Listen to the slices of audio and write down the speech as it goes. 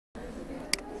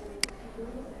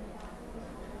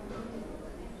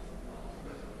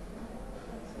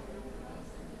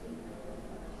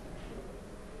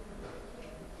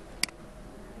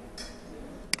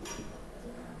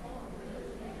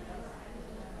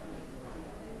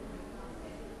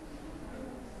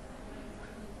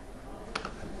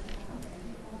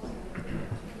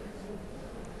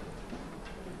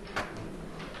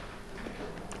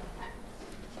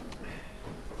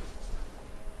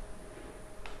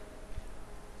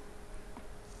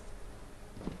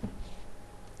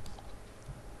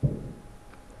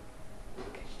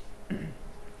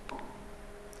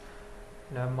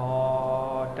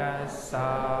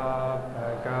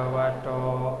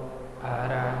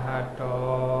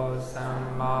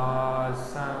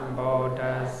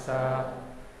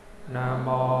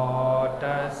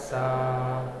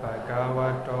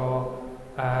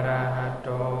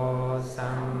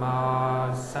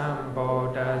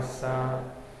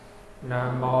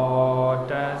Namo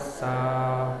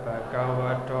tassa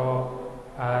bhagavato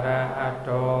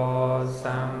arahato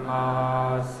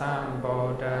samma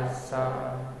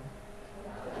sambuddhassa.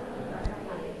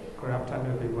 Good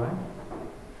afternoon, everyone.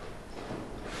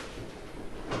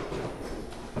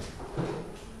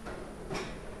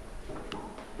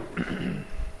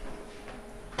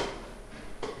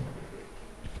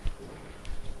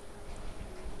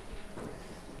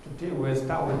 Today we'll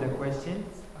start with the questions.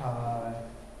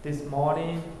 This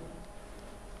morning,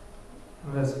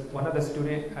 one of the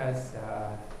students has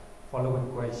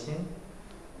following question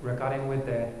regarding with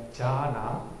the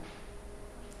jhana.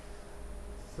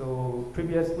 So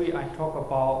previous week I talked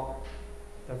about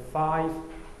the 5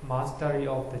 mastery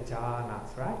of the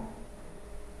jhanas, right?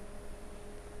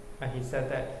 And he said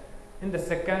that in the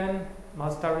second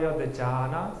mastery of the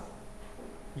jhanas,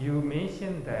 you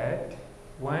mentioned that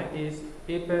one is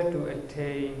able to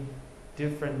attain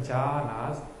different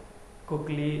jhanas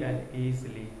quickly and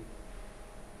easily,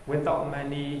 without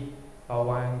many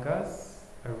bhavangas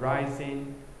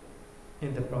arising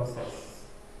in the process.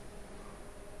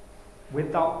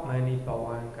 Without many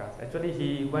bhavangas. Actually,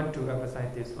 he want to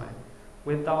emphasize this one.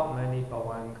 Without many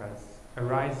bhavangas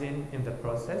arising in the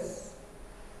process.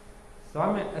 So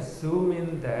I'm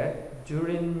assuming that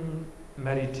during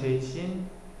meditation,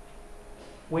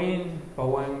 when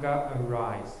bhavanga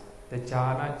arise, the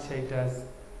jhana chaitas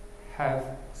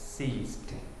have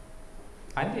ceased.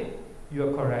 And you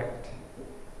are correct.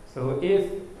 So if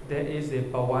there is a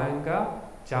bhavanga,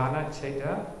 jhana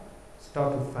chaita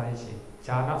start to function.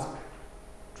 Jhanas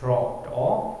dropped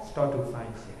or start to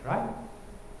function, right?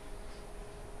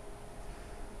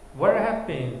 What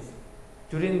happens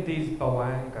during these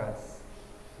bhavangas?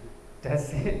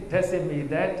 Does it mean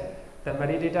that the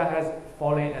meditator has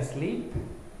fallen asleep?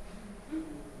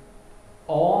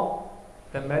 Or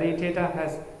the meditator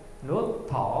has no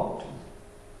thought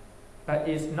but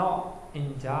is not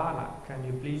in jhana? Can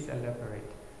you please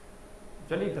elaborate?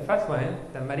 Actually, the first one,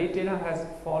 the meditator has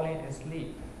fallen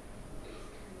asleep.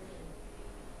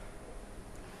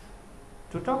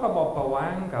 To talk about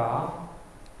bhavanga,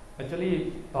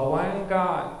 actually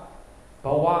bhavanga,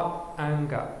 bhava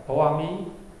anga, bhava means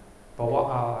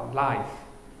life,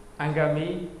 anga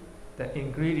means the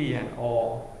ingredient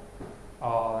or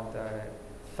the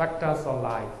factors of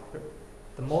life,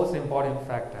 the most important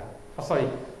factor.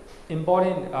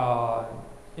 Important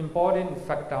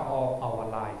factor of our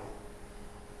life.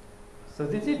 So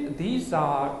these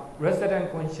are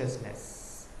resident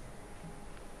consciousness.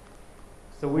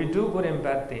 So we do good and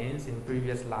bad things in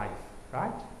previous life,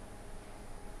 right?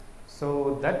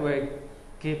 So that will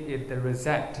give it the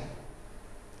result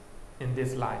in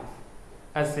this life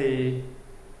as a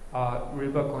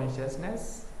river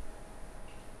consciousness.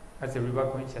 As a river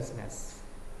consciousness.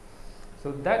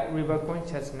 So that river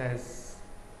consciousness,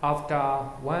 after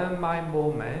one mind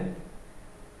moment,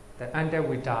 the until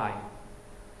we die.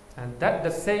 And that the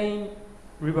same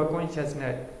river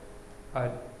consciousness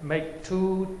make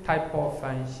 2 type of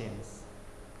functions.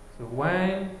 So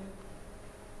one,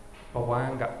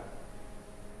 bhavanga.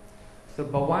 So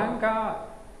bhavanga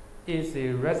is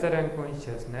a resident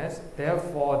consciousness,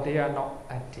 therefore they are not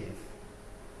active.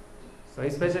 So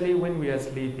especially when we are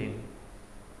sleeping,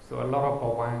 so a lot of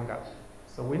bhavanga.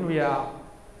 So when we are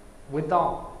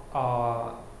without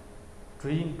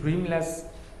dreamless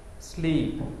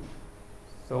sleep,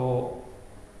 so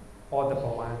all the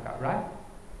bhavanga, right?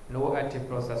 No active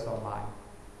process of mind.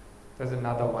 That's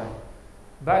another one.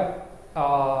 But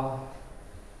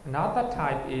another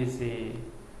type is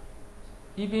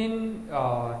even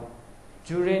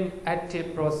during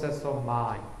active process of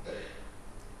mind,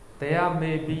 there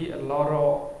may be a lot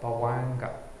of bhavanga.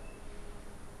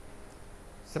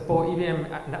 Suppose even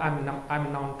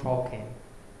I'm not talking,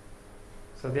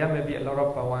 so there may be a lot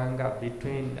of bhavanga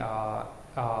between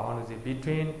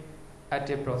between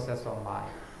active process of mind.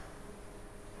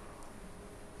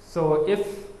 So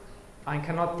if I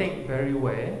cannot think very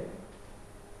well,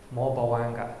 more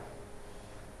bhavanga.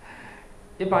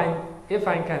 If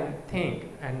I can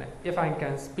think and if I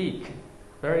can speak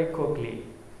very quickly,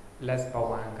 less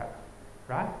bhavanga,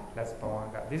 right? Less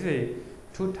bhavanga. This is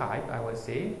 2 types, I would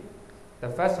say. The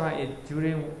first one is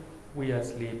during we are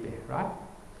sleeping, right?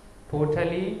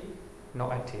 Totally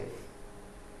not active.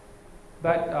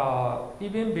 But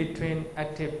even between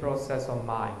active process of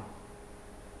mind,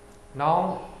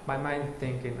 now my mind is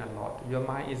thinking a lot. Your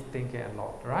mind is thinking a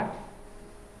lot, right?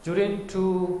 During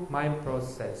 2 mind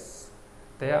process,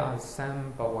 there are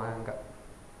some bhavanga.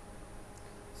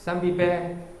 Some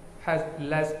people has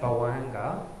less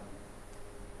bhavanga,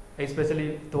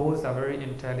 especially those are very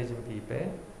intelligent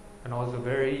people and also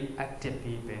very active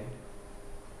people.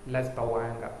 less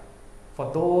bhavanga.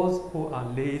 For those who are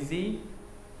lazy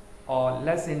or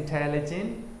less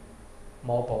intelligent,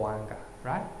 more bhavanga,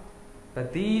 right?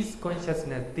 But these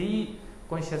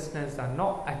consciousness are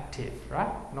not active,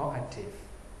 right? Not active.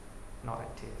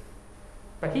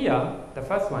 But here, the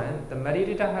first one, the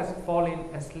meditator has fallen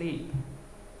asleep.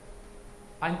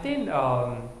 I think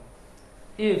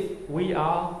if we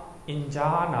are in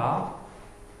jhana,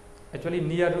 actually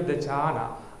near to the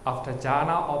jhana, after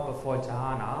jhana or before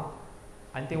jhana,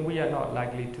 I think we are not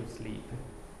likely to sleep.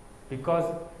 Because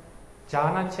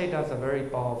jhana cettas are very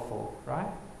powerful, right?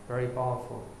 Very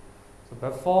powerful. So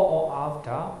before or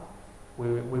after,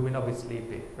 we will not be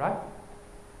sleepy, right?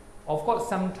 Of course,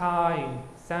 sometimes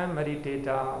some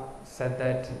meditator said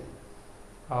that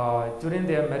during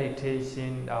their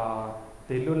meditation,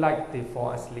 they look like they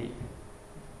fall asleep.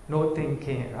 No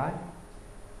thinking, right?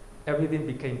 Everything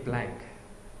became blank.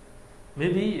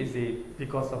 Maybe it's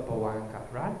because of bhavanga,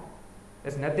 right?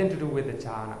 It's nothing to do with the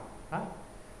jhana, right?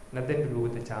 Nothing to do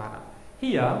with the jhana.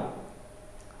 Here,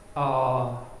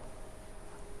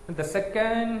 the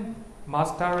second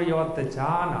mastery of the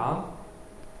jhana,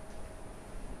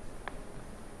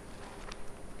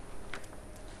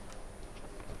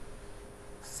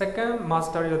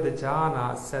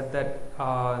 said that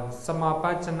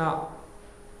samapajana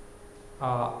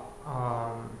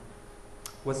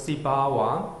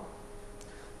vasibhava,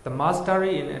 the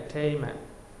mastery in attainment.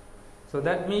 So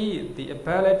that means the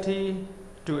ability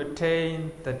to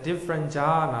attain the different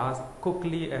jhanas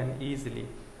quickly and easily,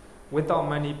 without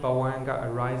many bhavanga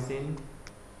arising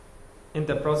in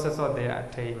the process of their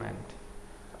attainment.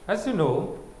 As you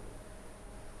know,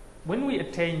 when we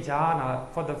attain jhana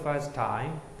for the first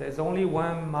time, there is only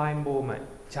one mind movement.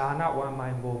 Jhana, one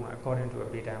mind movement, according to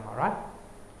Abhidhamma, right?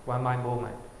 One mind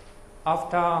movement.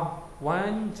 After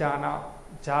one jhana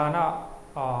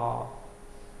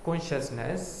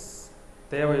consciousness,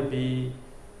 there will be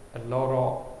a lot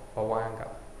of bhavanga.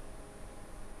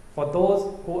 For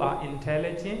those who are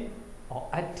intelligent or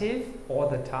active all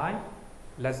the time,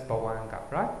 less bhavanga,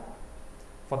 right?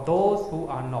 For those who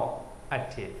are not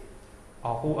active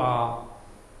or who are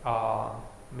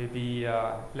maybe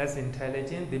less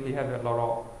intelligent, they may have a lot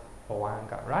of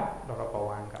bhavanga, right? A lot of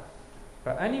bhavanga.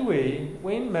 But anyway,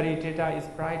 when meditator is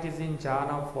practicing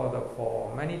jhana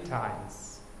for many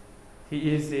times,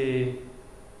 he is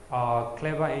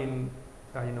clever in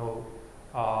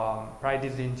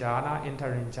practicing jhana,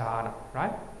 entering jhana,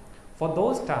 right? For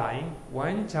those times,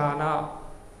 one jhana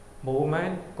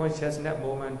movement, consciousness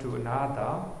movement to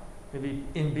another, maybe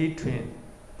in between,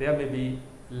 there may be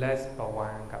less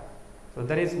bhavanga. So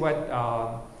that is what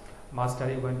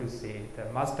mastery is going to say, the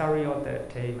mastery of the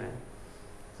attainment.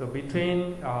 So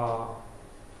between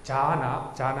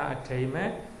jhana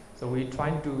attainment, so we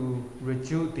try to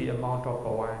reduce the amount of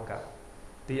bhavanga,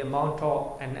 the amount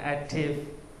of an active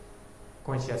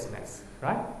consciousness,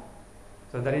 right?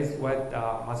 So that is what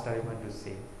mastery is going to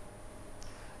say.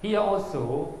 Here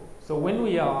also, so when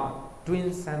we are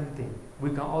doing something, we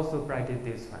can also practice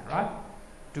this one, right?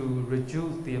 To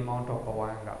reduce the amount of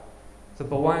bhavanga. So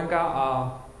bhavanga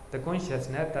are the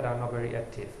consciousness that are not very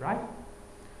active, right?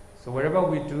 So whatever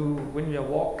we do, when we are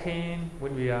walking,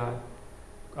 when we are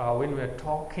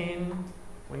talking,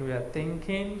 when we are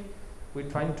thinking, we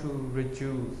try to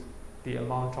reduce the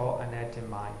amount of inactive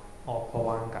mind or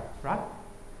bhavanga, right?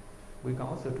 We can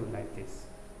also do like this.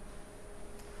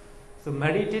 So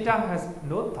meditator has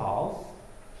no thoughts,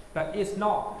 but it's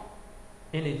not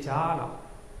in a jhana.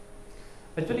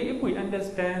 Actually, if we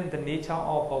understand the nature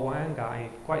of bhavanga,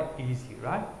 it's quite easy,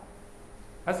 right?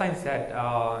 As I said,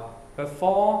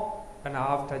 before and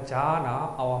after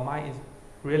jhana, our mind is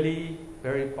really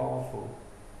very powerful.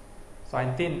 So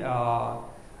I think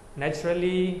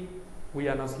naturally we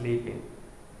are not sleeping.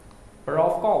 But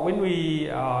of course, when we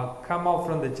come out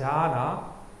from the jhana,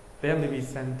 there may be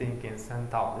some thinking, some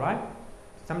thought, right?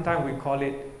 Sometimes we call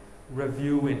it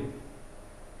reviewing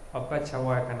of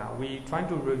Pachavakana. We try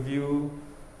to review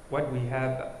what we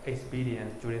have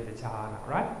experienced during the jhana,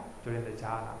 right? During the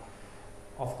jhana.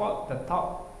 Of course, the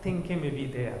thought, thinking may be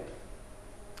there,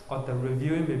 or the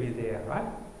reviewing may be there, right?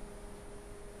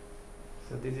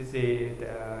 So this is the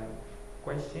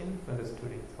question from the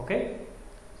students, okay?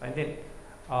 So I think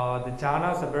the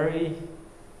jhanas are very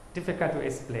difficult to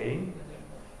explain.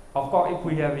 Of course, if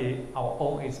we have our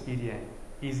own experience,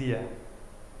 easier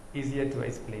to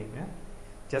explain. Yeah?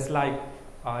 Just like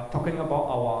talking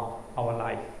about our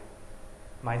life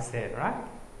mindset, right?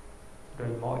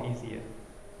 Very more easier.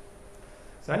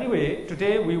 So anyway,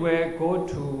 today we will go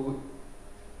to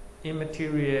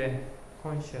immaterial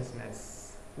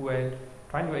consciousness. We're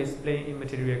trying to explain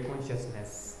immaterial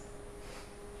consciousness.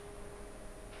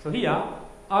 So here,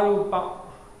 Arupa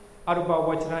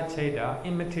Vajra Cheda,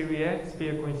 immaterial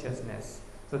sphere consciousness.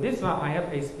 So this one I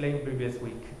have explained previous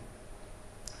week.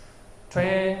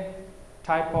 Three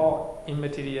type of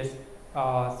immaterial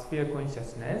sphere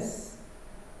consciousness.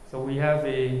 So we have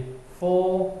a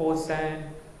 4%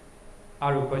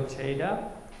 Arupa Cheda,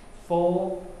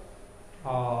 4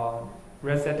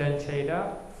 resident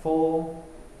Cheda, 4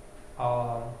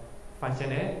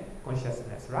 functional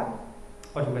consciousness, right?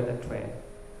 Altogether 12.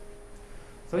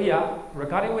 So here,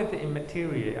 regarding with the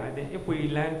immaterial, I think if we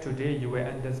learn today, you will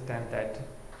understand that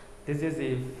this is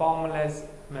a formless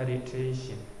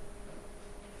meditation.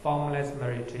 Formless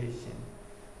meditation.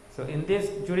 So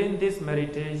during this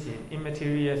meditation,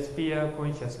 immaterial sphere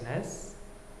consciousness,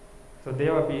 so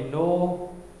there will be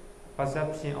no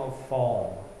perception of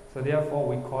form. So therefore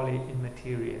we call it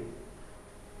immaterial.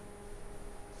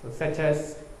 So such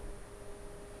as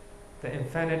the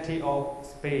infinity of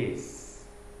space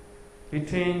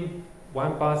between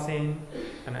one person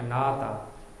and another.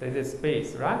 There is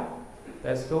space, right?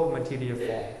 There's no material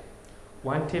form.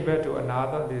 One table to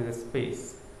another, there is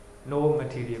space. No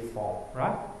material form,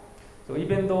 right? So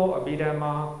even though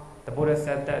Abhidhamma, the Buddha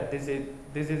said that this is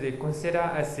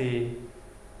considered as a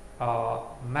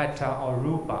matter or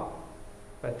rupa,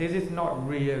 but this is not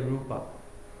real rupa.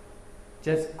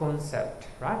 Just concept,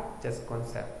 right? Just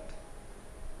concept.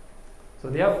 So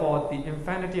therefore, the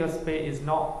infinity of space is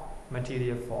not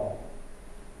material form.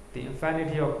 The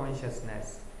infinity of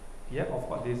consciousness, yeah, of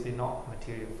course, this is not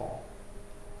material form.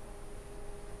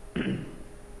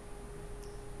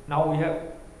 Now we have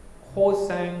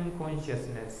wholesome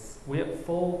consciousness. We have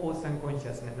 4 wholesome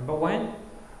consciousness. Number 1,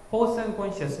 wholesome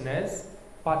consciousness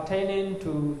pertaining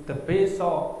to the base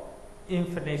of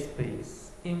infinite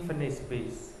space,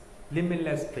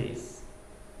 limitless space.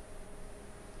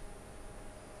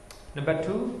 Number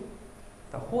 2,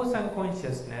 the wholesome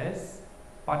consciousness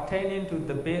pertaining to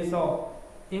the base of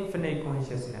infinite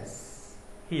consciousness.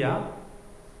 Here,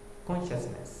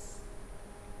 consciousness.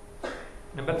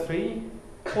 Number 3,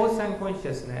 wholesome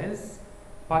consciousness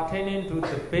pertaining to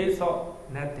the base of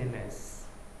nothingness.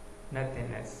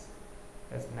 Nothingness.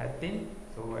 That's nothing,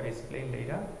 so we'll explain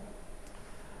later.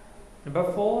 Number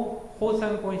 4,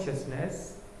 wholesome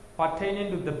consciousness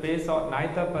pertaining to the base of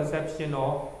neither perception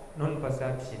or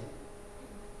non-perception.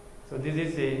 So this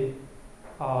is a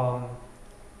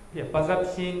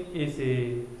perception is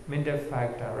a mental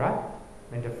factor, right?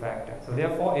 Mental factor. So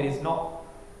therefore, it is not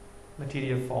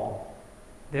material form.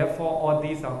 Therefore, all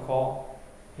these are called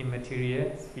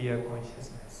immaterial sphere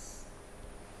consciousness.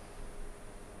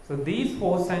 So these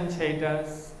wholesome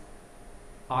chetas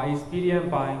are experienced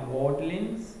by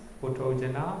worldlings,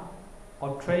 Puthojana,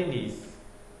 or trainees,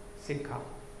 Sikha.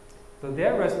 So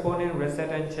their responding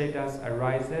resident chetas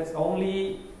arises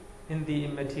only in the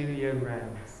immaterial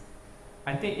realms.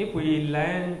 I think if we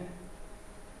learn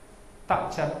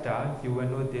that chapter, you will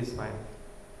know this one.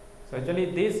 So actually,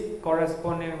 these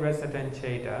corresponding resident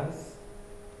chetas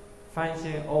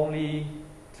function only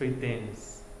 3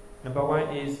 things. Number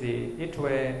 1 is it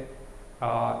will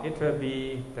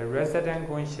be the resident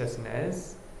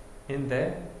consciousness in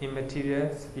the immaterial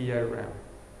sphere realm,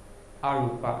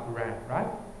 Arupa realm, right?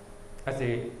 As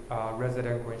a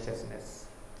resident consciousness.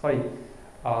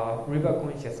 River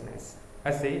consciousness.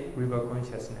 As a river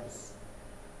consciousness.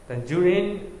 Then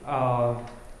during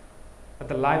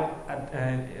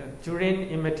during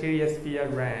immaterial sphere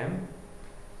realm,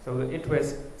 so it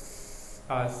was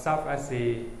serve as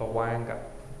a bhavanga.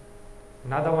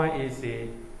 Another one is a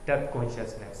death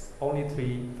consciousness. Only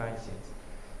 3 functions.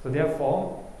 So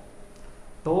therefore,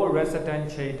 those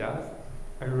resident chetas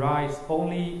arise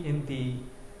only in the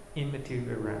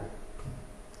immaterial realm.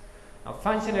 Now,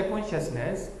 functional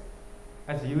consciousness,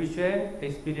 as usual,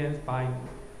 experienced by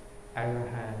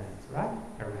arahants, right?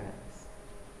 Arahants.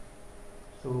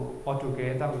 So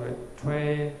altogether, we have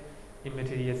 12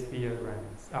 immaterial sphere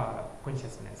realms,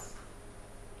 consciousness.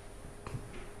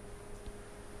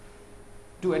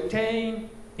 To attain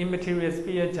immaterial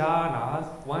sphere jhanas,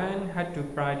 one had to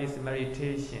practice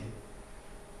meditation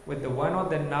with one of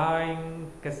the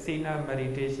 9 Kasiṇa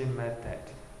meditation method.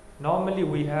 Normally,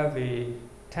 we have a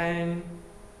 10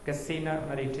 Kasiṇa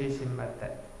meditation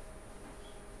method.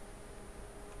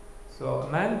 So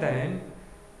among them,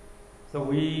 so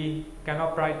we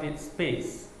cannot practice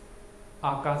space,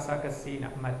 Akasa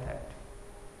Kasiṇa method.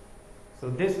 So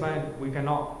this one we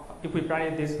cannot, if we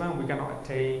practice this one, we cannot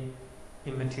attain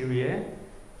immaterial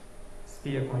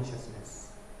sphere consciousness.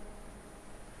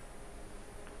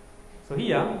 So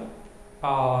here,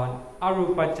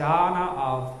 Arupa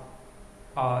Jhāna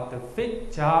of the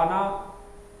 5th jhana,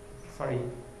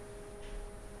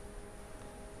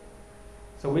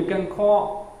 So we can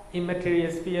call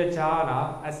Immaterial-sphere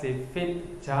Jhāna as a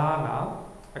fifth jhana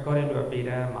according to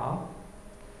Abhidhamma.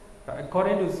 But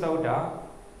according to Sadhu,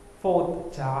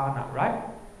 fourth jhana, right?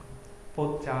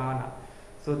 Fourth jhana.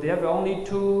 So there are only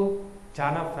two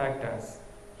jhana factors,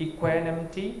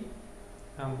 equanimity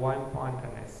and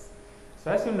one-pointedness.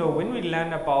 So as you know, when we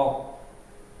learn about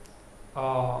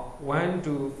 1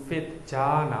 to 5th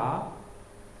jhana,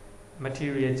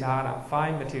 material jhana,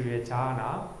 5 material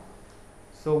jhana,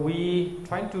 so we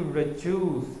try to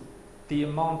reduce the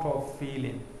amount of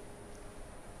feeling.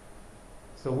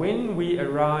 So when we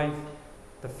arrive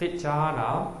the 5th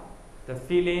jhana, the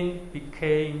feeling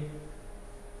became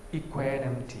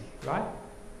equanimity, right?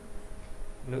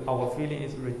 Our feeling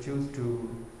is reduced to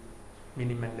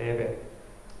minimum level.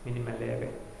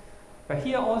 But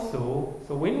here also,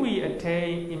 so when we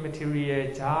attain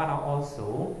immaterial jhana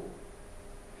also,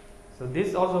 so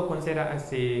this also considered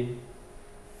as a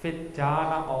 5th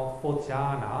jhana or 4th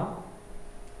jhana.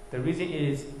 The reason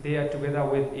is they are together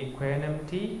with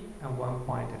equanimity and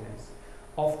one-pointedness.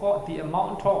 Of course, the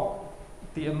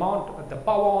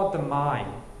power of the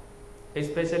mind,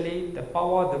 especially the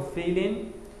power of the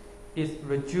feeling, is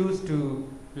reduced to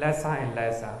lesser and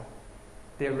lesser.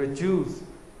 They are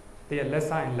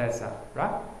lesser and lesser,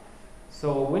 right?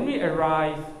 So when we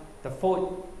arrive the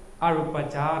 4th arupa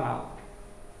jhana,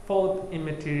 4th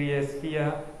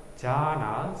immaterial-sphere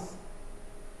jhanas,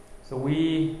 so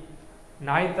we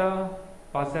neither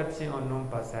perception or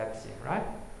non-perception, right?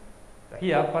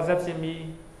 Here perception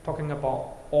means talking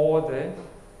about all the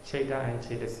Citta and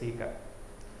Caitasika.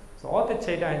 So all the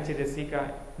Citta and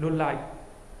Caitasika look like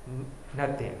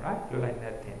nothing, right? Look like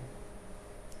nothing.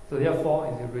 So therefore,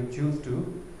 it's reduced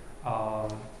to. So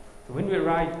when we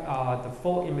write the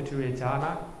 4th immaterial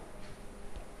jhana,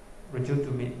 reduced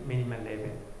to minimum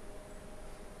level.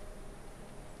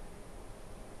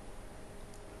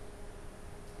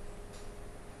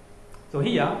 So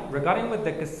here, regarding with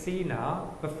the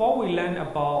Kasiṇa, before we learn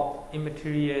about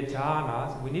immaterial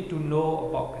jhanas, we need to know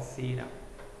about Kasiṇa.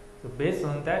 So based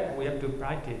on that, we have to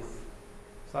practice.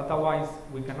 So otherwise,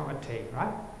 we cannot attain,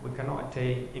 right? We cannot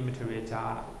attain immaterial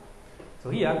jhana. So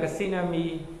here, Kasiṇa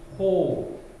means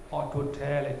whole or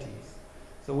totalities.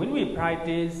 So when we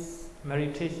practice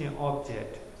meditation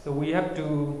object, so we have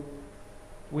to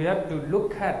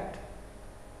look at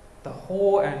the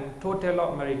whole and total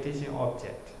of meditation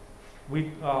object.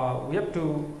 We have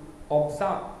to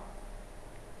observe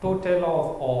total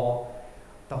of or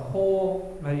the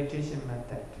whole meditation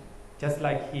method, just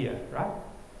like here, right?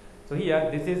 So here,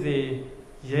 this is a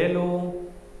yellow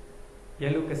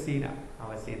Kasiṇa. I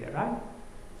will say that, right?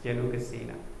 Yellow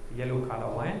Kasiṇa, yellow color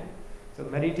one. So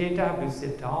meditator have to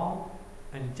sit down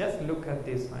and just look at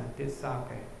this one, this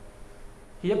circle.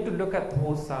 You have to look at the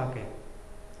whole circle,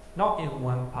 not in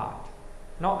one part,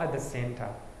 not at the center.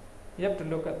 You have to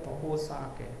look at the whole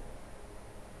circle.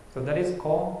 So that is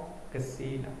called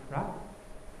Kasiṇa, right?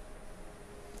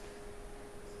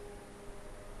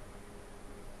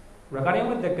 Regarding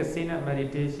with the Kasiṇa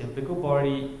meditation, Bhikkhu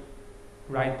already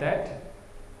write that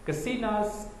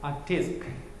Kasiṇas are discs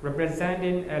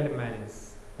representing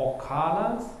elements or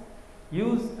colors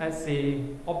used as a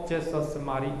objects of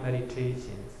samadhi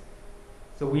meditations.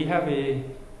 So we have a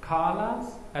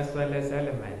colors as well as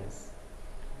elements.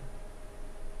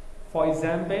 For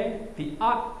example, the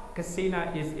art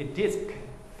Kasiṇa is a disc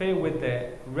filled with the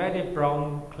reddish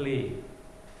brown clay.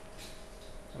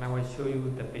 And I will show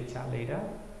you the picture later.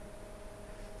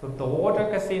 So the water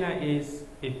Kasiṇa is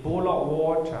a bowl of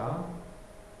water.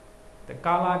 The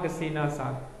color Kasiṇas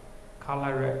are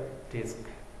colored disc.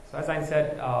 So as I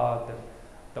said,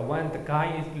 the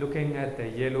guy is looking at the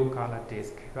yellow color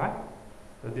disc, right?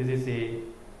 So this is a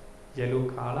yellow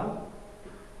color.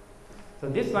 So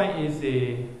this one is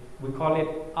we call it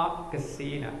art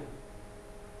Kasiṇa,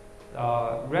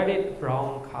 reddish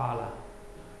brown color.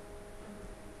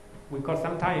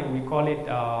 Sometimes we call it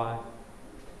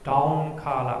dawn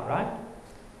color, right?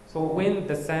 So when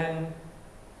the sun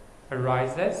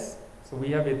arises, so we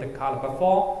have the color.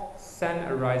 Before sun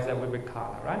arises, will be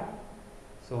color, right?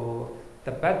 So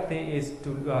the best thing is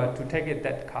to take it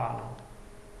that color.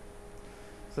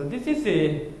 So this is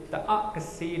the art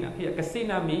Kasiṇa. Here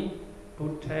Kasiṇa means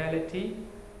totality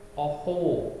or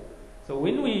whole. So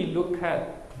when we look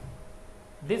at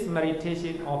this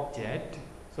meditation object,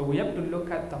 so we have to look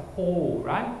at the whole,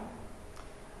 right?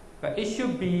 But it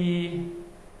should be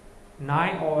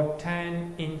 9 or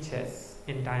 10 inches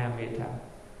in diameter.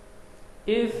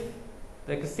 If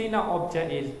the Kasiṇa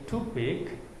object is too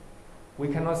big, we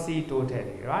cannot see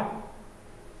totally, right?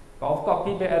 But of course,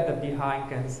 people at the behind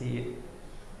can see it.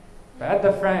 But at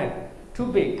the front, too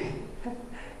big,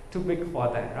 too big for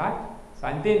that, right? So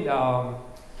I think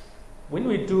when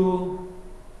we do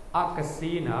art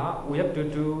Kasiṇa, we have to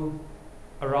do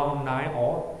around 9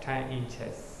 or 10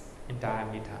 inches in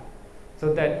diameter,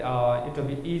 so that it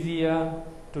will be easier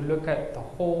to look at the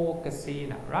whole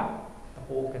Kasiṇa, right? The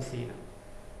whole Kasiṇa.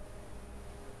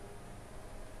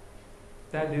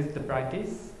 That is the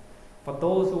practice. For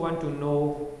those who want to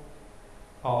know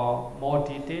more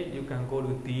detail, you can go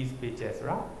to these pages,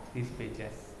 right? These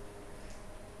pages.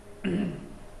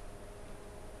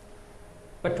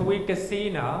 But to make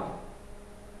Kasiṇa,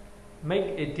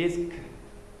 make a disc.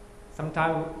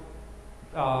 Sometimes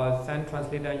Zen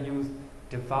translator use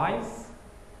device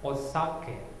or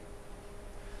socket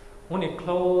on a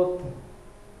cloth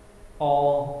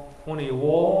or on a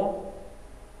wall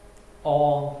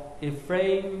or a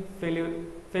frame filled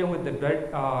with the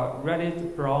reddish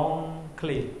brown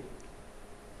clay.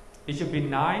 It should be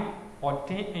 9 or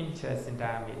 10 inches in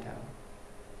diameter.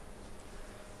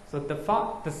 So the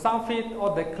surface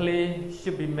of the clay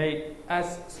should be made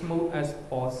as smooth as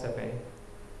possible.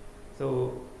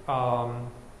 So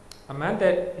I meant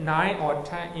that 9 or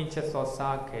 10 inches of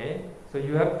sake. So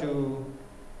you have to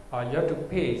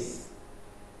paste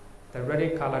the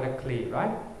reddish colored clay,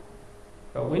 right?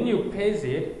 But when you paste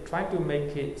it, try to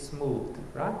make it smooth,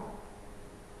 right?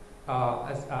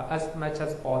 As much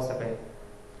as possible.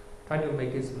 Try to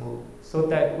make it smooth, so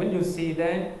that when you see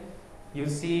that, you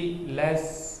see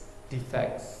less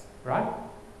defects, right?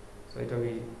 So it will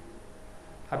be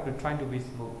have to try to be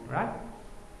smooth, right?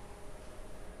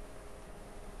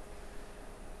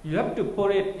 You have to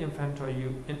put it in front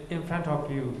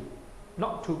of you,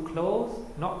 not too close,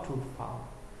 not too far.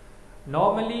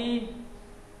 Normally,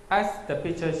 as the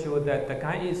picture shows, that the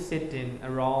guy is sitting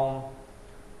around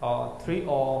 3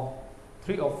 or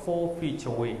 4 feet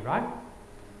away, right?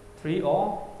 3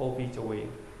 or 4 feet away.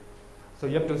 So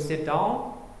you have to sit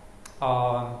down,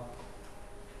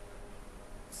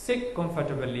 sit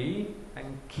comfortably,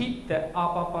 and keep the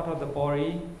upper part of the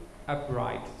body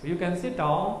upright. So you can sit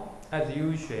down as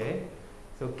usual.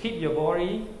 So keep your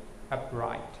body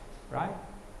upright, right?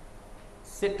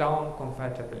 Sit down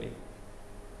comfortably.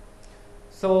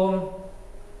 So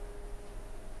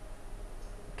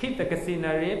keep the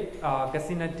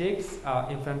Kasiṇa disc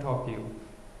in front of you,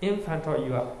 in front of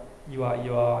your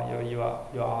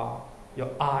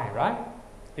eye, right?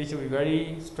 It should be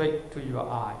very straight to your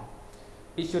eye.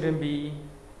 It shouldn't be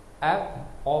up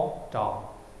or down.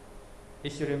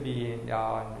 It shouldn't be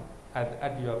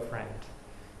at your front,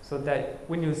 so that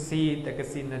when you see the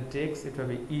Kasiṇa disc, it will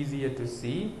be easier to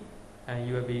see, and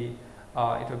it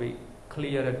will be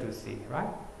clearer to see,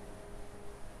 right?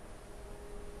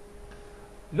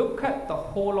 Look at the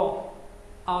whole of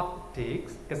art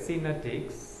disc, Kasiṇa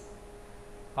disc,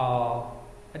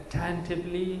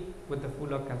 attentively with the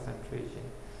full of concentration.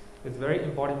 It's a very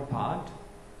important part.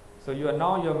 So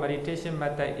now your meditation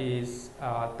method is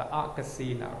the art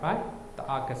Kasiṇa, right? The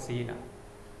art Kasiṇa.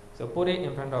 So put it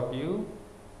in front of you,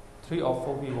 3 or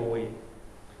 4 feet away.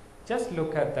 Just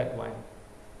look at that one.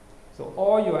 So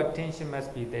all your attention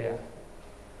must be there.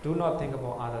 Do not think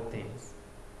about other things,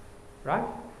 right?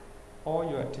 All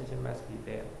your attention must be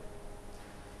there.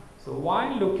 So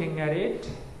while looking at it,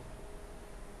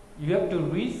 you have to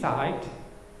recite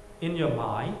in your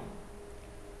mind,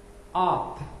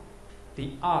 art,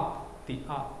 the art, the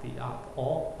art, the art,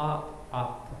 or art,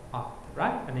 art, art,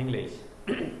 right? In English.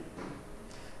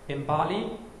 In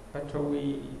Bali, better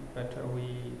we,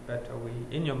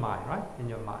 in your mind, right? In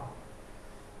your mind.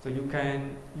 So you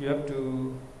have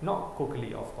to, not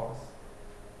quickly, of course,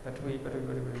 but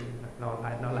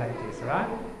not like this, right?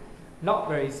 Not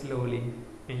very slowly,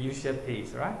 in usual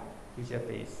pace, right? Usual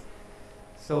pace.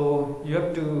 So you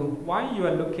have to, while you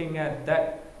are looking at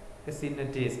that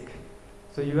Kasiṇa disc,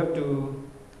 so you have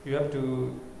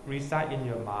to recite in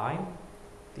your mind,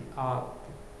 the art,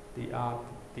 the art,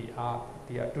 the art,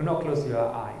 the art. Do not close your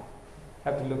eye.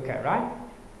 Have to look at, right?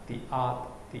 The art,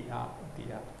 the art,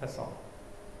 the art. That's all.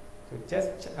 So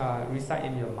just recite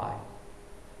in your mind.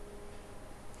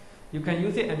 You can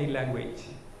use it any language.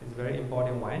 It's a very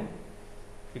important one,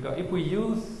 because if we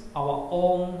use our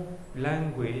own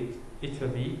language, it will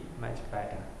be much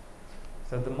better.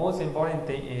 So the most important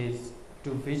thing is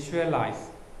to visualize,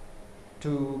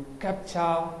 to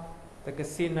capture the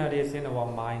Kasiṇa is in our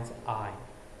mind's eye.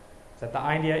 So the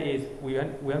idea is we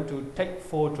want to take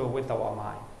photo with our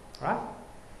mind, right?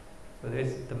 So this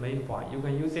is the main point. You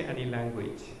can use it any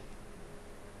language.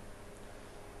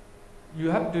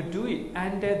 You have to do it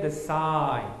under the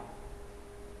sign.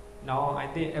 Now I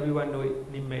think everyone knows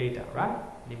Nimitta, right?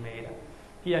 Nimitta.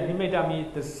 Here Nimitta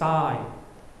means the sign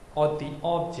or the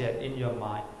object in your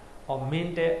mind, or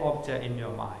mental object in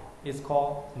your mind. is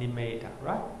called nimitta,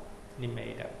 right?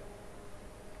 Nimitta.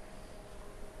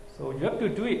 So you have to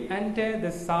do it until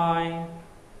the sign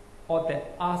or the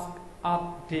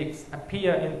objects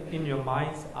appear in your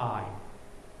mind's eye.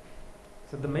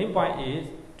 So the main point is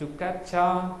to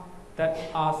capture that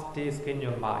object in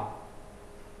your mind.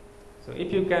 So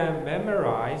if you can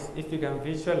memorize, if you can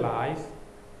visualize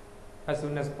as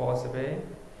soon as possible,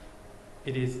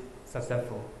 it is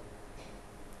successful.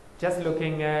 Just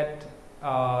looking at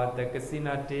the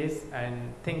Kasiṇa disc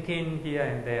and thinking here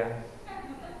and there,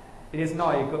 it is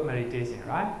not a good meditation,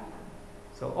 right?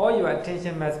 So all your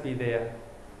attention must be there.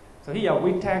 So here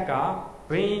Vitakka,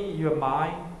 bring your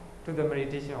mind to the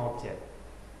meditation object.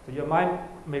 So your mind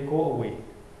may go away,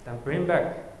 then bring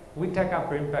back, Vitakka,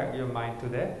 bring back your mind to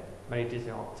the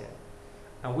meditation object.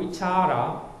 And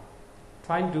Vichara,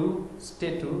 trying to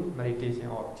stay to meditation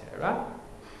object, right?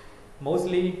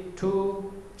 Mostly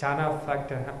two jhana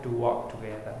factors have to work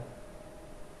together.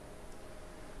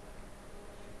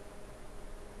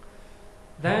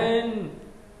 Then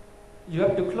you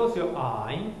have to close your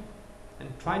eye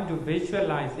and try to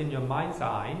visualize in your mind's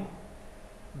eye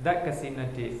that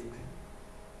Kasiṇa disc.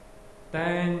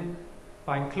 Then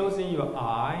by closing your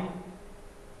eye,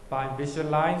 by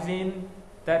visualizing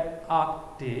that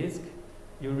art disc,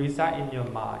 you recite in your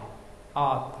mind,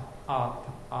 art, art,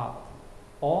 art,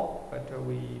 or better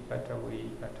we, like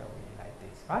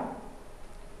this, right?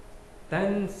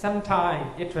 Then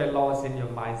sometime it will lost in your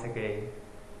minds again.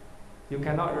 You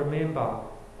cannot remember,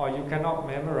 or you cannot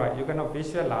memorize, you cannot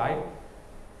visualize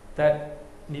that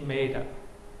nimitta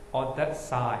or that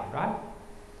sign, right?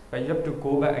 But you have to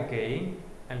go back again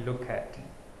and look at.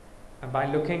 And by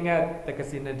looking at the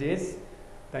Kasiṇa disc,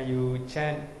 then you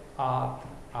chant art,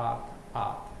 art,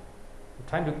 art. You're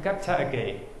trying to capture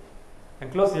again.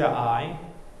 And close your eye,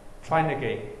 try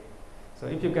again. So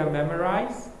if you can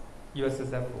memorize, you are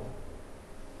successful.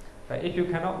 But if you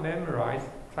cannot memorize,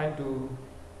 try to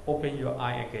open your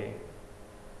eye again.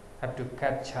 Have to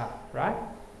capture, right?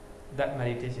 That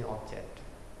meditation object.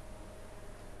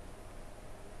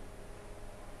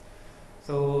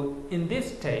 So in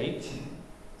this stage,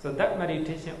 so that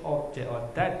meditation object or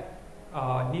that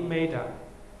nimitta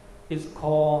is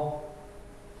called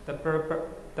the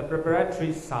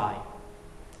preparatory sign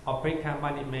or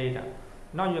Prekama nimitta.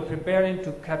 Now you're preparing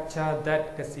to capture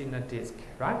that Kasiṇa disc,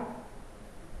 right?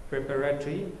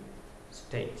 Preparatory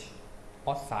stage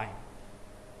or sign.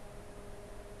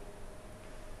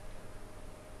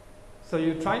 So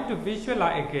you're trying to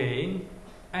visualize again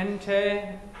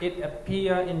until it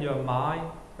appears in your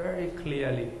mind very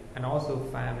clearly and also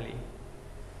firmly.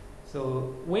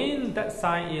 So when that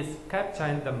sign is captured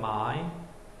in the mind,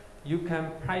 you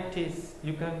can practice,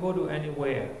 you can go to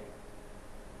anywhere.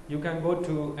 You can go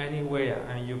to anywhere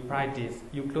and you practice.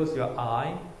 You close your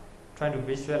eye, try to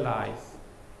visualize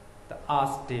the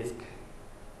art disc.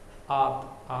 Art,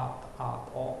 art, art,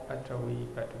 or better way.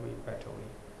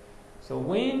 So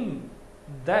when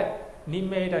that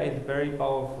nimitta is very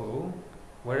powerful,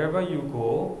 wherever you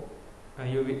go,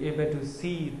 you'll be able to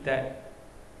see that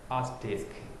art disc,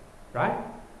 right?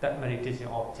 That meditation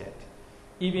object.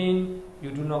 Even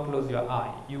you do not close your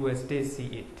eye, you will still see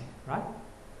it, right?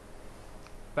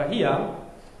 But here,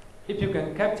 if you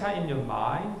can capture in your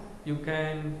mind, you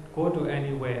can go to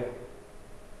anywhere.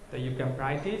 That you can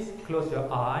practice, close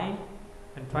your eye,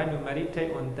 and try to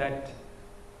meditate on that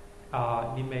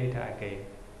nimitta again.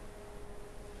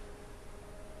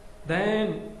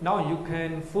 Then now you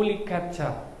can fully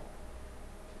capture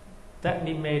that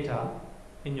nimitta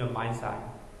in your mind's eye.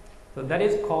 So that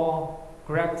is called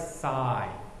grasp sign,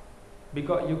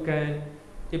 because you can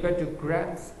able to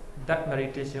grasp that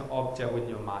meditation object with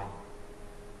your mind.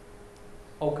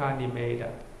 Okha nimitta.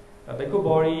 Bhikkhu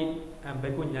Bodhi and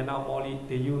Bhikkhu Ñāṇamoli,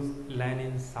 they use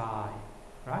learning sign,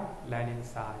 right? Learning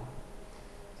sign.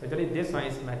 So actually this one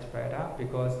is much better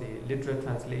because the literal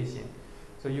translation.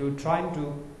 So you're trying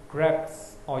to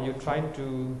grasp or you're trying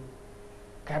to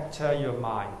capture your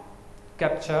mind,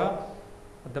 capture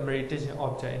the meditation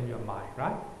object in your mind,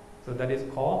 right? So that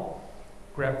is called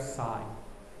grasp sign.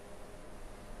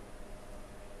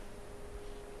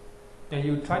 And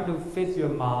you try to fix your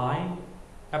mind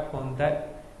upon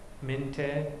that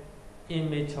mental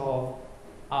image of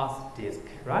art disc,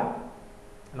 right?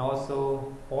 And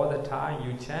also all the time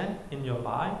you chant in your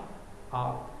mind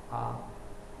art,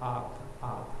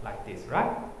 like this,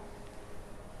 right?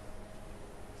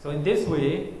 So in this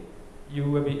way you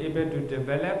will be able to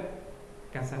develop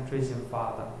concentration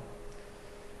further.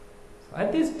 So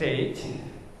at this stage,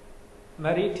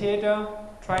 meditator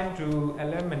trying to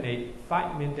eliminate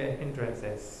 5 mental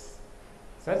hindrances.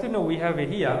 So as you know, we have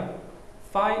here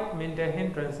 5 mental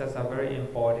hindrances are very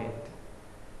important.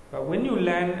 But when you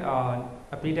learn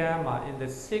Abhidhamma in the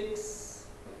 7th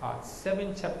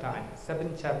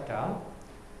chapter,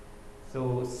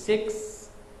 so 6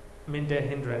 mental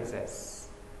hindrances.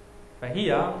 But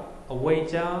here,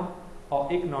 avijja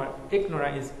or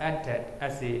ignorance is added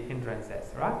as a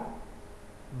hindrances, right?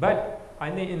 But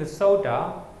I think in the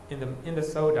Sutta,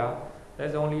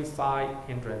 there's only 5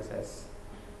 hindrances.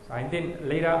 So I think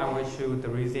later I will show the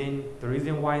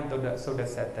reason why the Sutta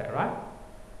said that, right?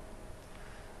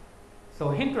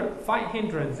 So 5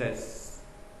 hindrances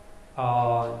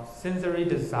are sensory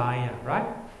desire, right?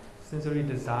 Sensory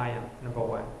desire, number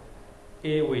 1.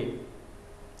 Awe,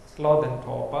 sloth and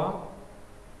torpor,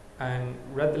 and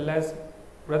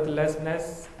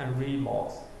restlessness and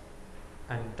remorse,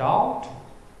 and doubt.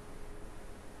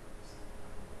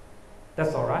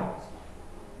 That's all right.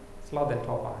 Sloth and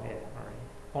torpor, yeah,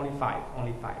 all right. Only five,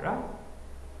 right?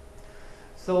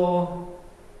 So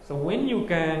when you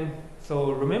can,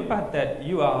 so remember that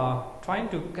you are trying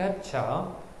to capture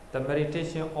the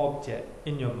meditation object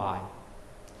in your mind.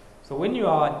 So when you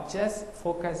are just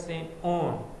focusing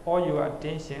on all your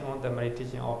attention on the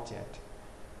meditation object,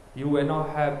 you will not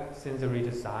have sensory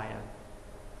desire,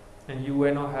 and you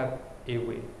will not have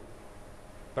awe.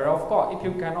 But of course, if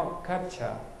you cannot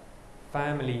capture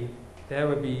family, there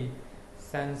will be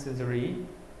sensory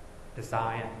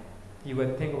desire. You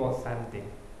will think about something.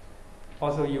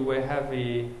 Also, you will have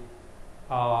a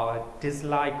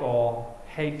dislike or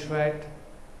hatred,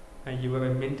 and you will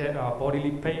have mental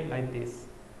bodily pain like this.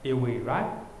 Away, right?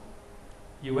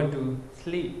 You want to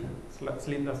sleep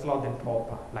the sloth and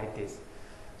torpor like this.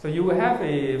 So you will have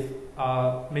a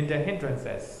mental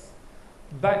hindrances.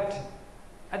 But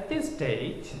at this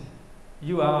stage,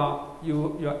 you are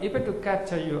able to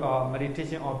capture your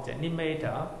meditation object,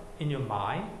 nimitta, in your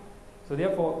mind. So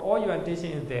therefore, all your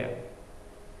attention is there.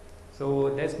 So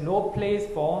there's no place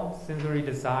for sensory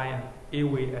desire,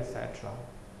 awe, etc.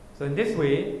 So in this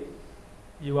way,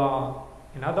 you are,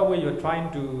 in other way, you're trying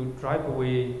to drive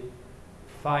away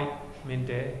 5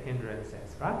 mental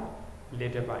hindrances, right?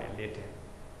 Little by little.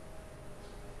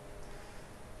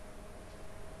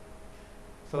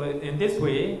 So in this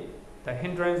way, the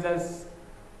hindrances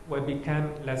will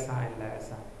become lesser and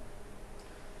lesser.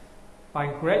 By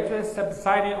gradually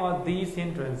subsiding all these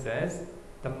hindrances,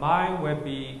 the mind will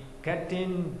be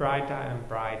getting brighter and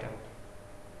brighter.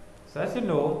 So as you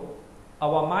know,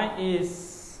 our mind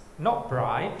is not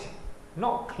bright,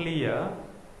 not clear,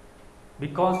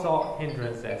 because of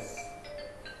hindrances.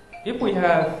 If we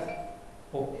have,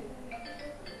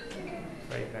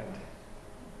 very good.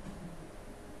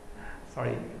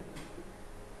 Sorry.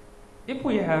 If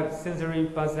we have sensory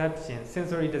perception,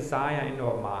 sensory desire in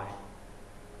our mind,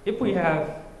 if we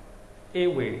have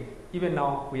awe, even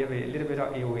now we have a little bit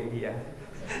of awe here.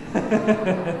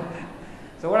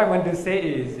 So what I want to say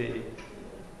is,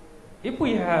 if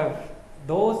we have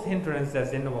those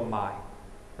hindrances in our mind,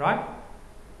 right?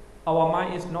 Our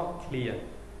mind is not clear,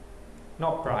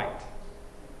 not bright.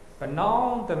 But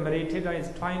now the meditator is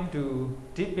trying to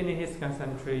deepen his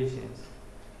concentrations,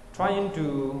 trying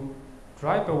to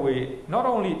drive away, not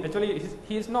only, actually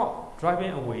he is not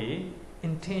driving away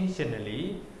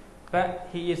intentionally, but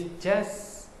he is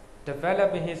just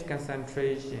developing his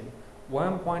concentration,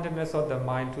 one-pointedness of the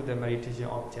mind to the meditation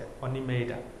object, or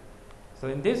nimitta. So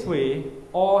in this way,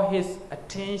 all his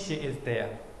attention is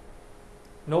there.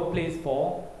 No place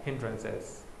for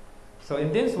hindrances. So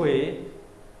in this way,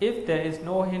 if there is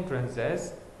no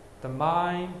hindrances, the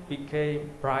mind became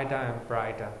brighter and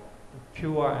brighter,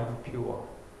 pure and pure.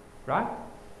 Right?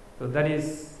 So that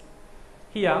is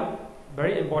here,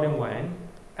 very important one.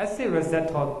 As a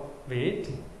result of it,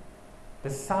 the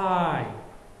sign,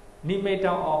 nimitta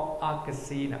of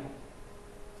Kasiṇa,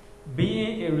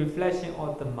 being a reflection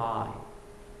of the mind,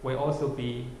 will also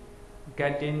be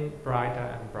getting brighter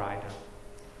and brighter.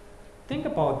 Think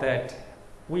about that.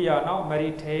 We are now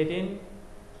meditating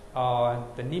on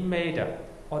the nimitta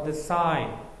or the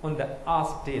sign on the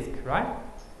earth disk, right?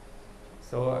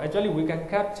 So actually we can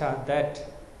capture that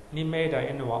nimitta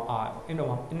in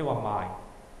our mind.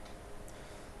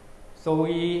 So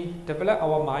we develop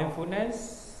our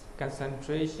mindfulness,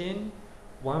 concentration,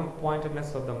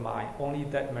 one-pointedness of the mind, only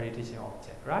that meditation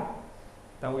object, right?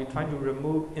 Then we try to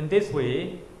remove, in this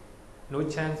way, no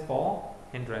chance for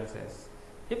hindrances.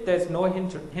 If there's no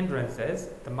hindrances,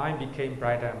 the mind became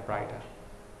brighter and brighter,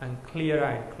 and clearer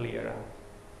and clearer.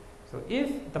 So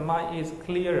if the mind is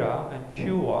clearer and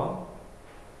pure,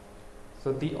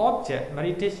 so the object,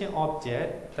 meditation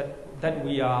object that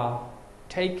we are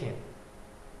taking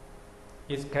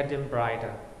is getting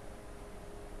brighter.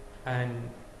 And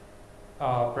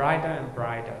brighter and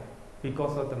brighter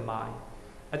because of the mind.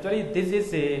 Actually, this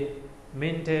is a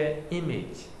mental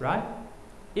image, right?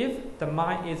 If the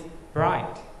mind is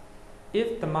bright,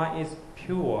 if the mind is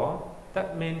pure,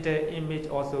 that mental image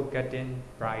also getting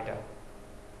brighter,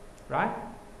 right?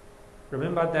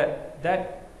 Remember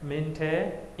that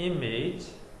mental image,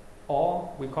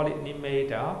 or we call it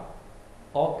nimitta,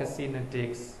 or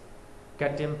Kasiṇa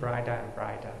getting brighter and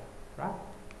brighter, right?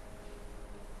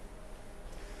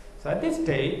 So at this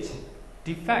stage,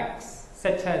 defects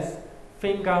such as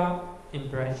finger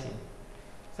impression.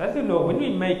 So as you know, when we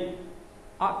make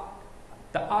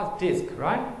the art disc,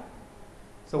 right?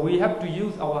 So we have to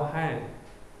use our hand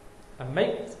and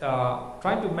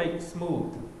try to make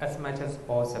smooth as much as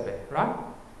possible, right?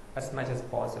 As much as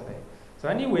possible. So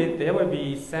anyway, there will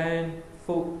be sand,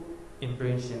 foot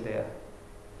impression there.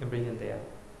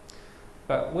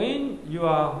 But when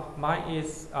your mind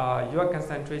is, your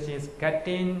concentration is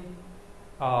getting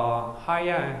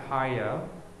higher and higher,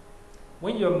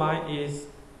 when your mind is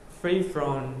free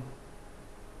from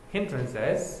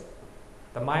hindrances,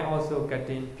 the mind also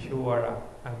getting purer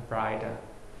and brighter.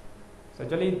 So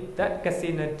actually that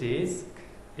Kasiṇa disc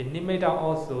in nimitta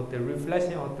also the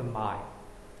reflection of the mind.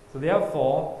 So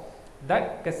therefore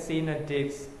that Kasiṇa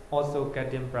disc also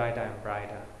getting brighter and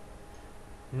brighter.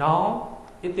 Now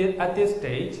at this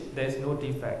stage there is no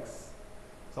defects.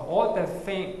 So all the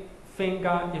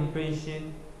finger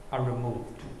impression are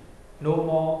removed. No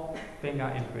more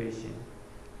finger impression.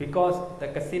 Because the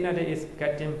Kasiṇa is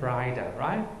getting brighter,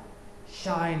 right?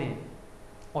 Shining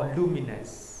or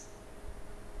luminous.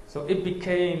 So it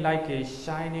became like a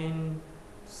shining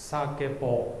sake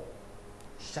ball.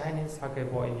 Shining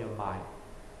sake ball in your mind.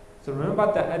 So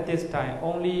remember that at this time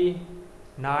only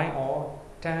 9 or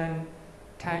 10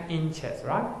 inches,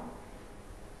 right?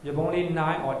 You have only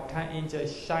 9 or 10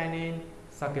 inches shining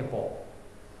sake ball.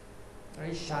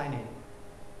 Very shining.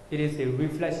 It is a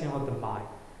reflection of the mind.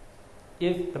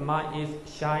 If the mind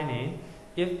is shining,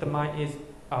 if the mind is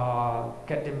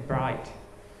getting bright,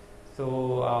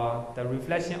 so the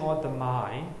reflection of the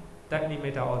mind, that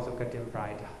nimitta also getting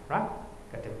brighter, right?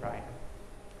 Getting brighter.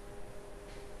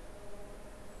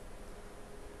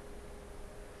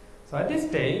 So at this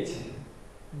stage,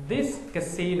 this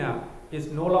Kasiṇa is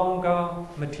no longer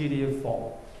material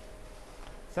form.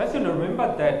 So as you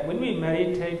remember that when we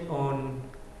meditate on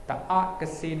the art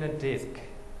Kasiṇa disc,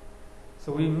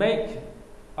 so we make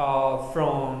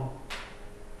from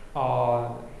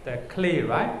the clay,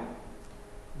 right?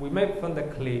 We make from the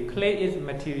clay. Clay is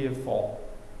material form.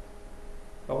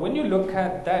 But when you look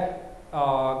at that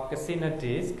Kasiṇa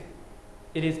disc,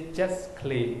 it is just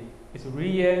clay. It's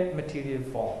real material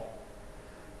form.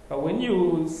 But when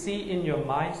you see in your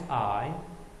mind's eye,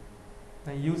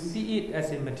 then you see it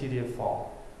as a material form,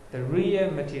 the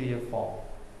real material form.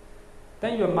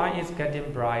 Then your mind is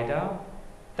getting brighter.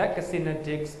 That Kasiṇa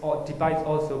disc or device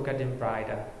also getting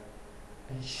brighter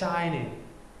and shining.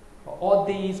 All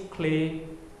these clay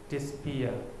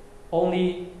disappear.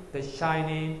 Only the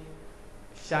shining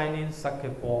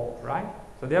sake ball, right?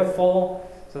 So therefore,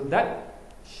 that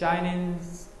shining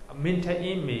mental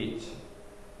image,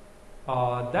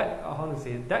 that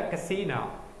Kasiṇa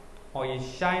or a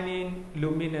shining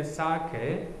luminous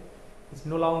sake is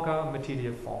no longer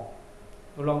material form,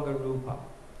 no longer rupa.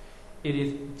 It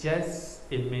is just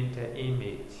a mental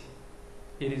image.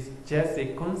 It is just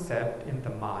a concept in the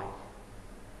mind.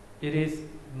 It is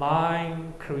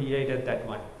mind created that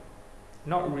one,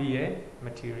 not real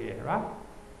material, right?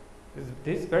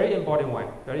 This is very important one,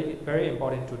 very, very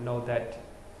important to know that.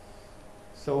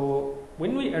 So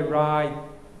when we arrive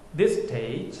this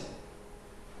stage,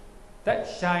 that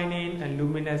shining and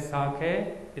luminous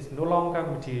sake is no longer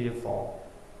material form.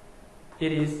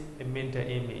 It is a mental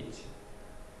image.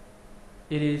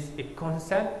 It is a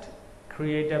concept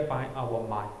created by our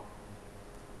mind.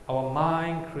 Our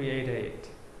mind created it.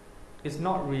 It's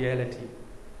not reality.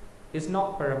 It's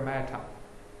not paramatha.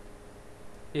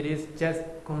 It is just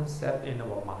concept in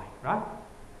our mind, right?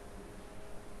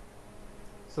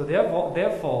 So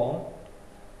therefore,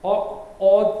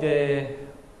 all the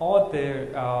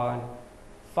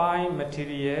fine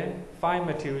material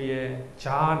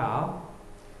jhana,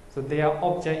 so their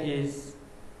object is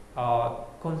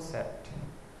concept,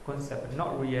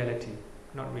 not reality,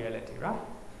 right?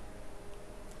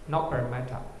 Not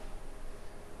paramatha.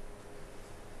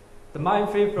 The mind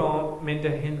free from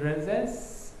mental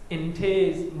hindrances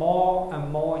entails more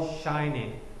and more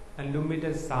shining and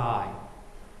luminous sign.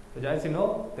 So as you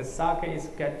know, the sake is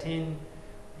getting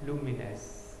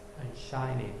luminous and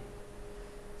shining.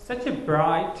 Such a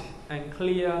bright and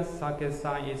clear sake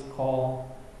sign is called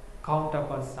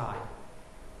Cakkapala sign.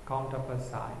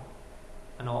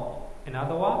 And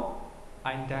another one,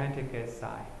 identical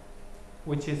sign,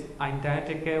 which is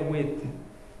identical with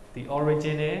the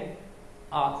original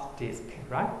earth disk,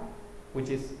 right? Which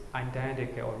is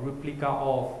identical or replica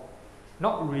of,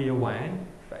 not real one,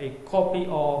 but a copy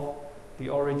of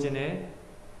the original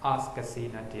earth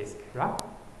Kasiṇa disk, right?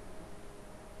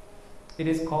 It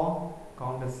is called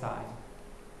the sign.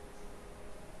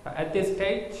 But at this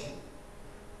stage,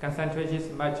 concentration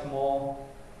is much more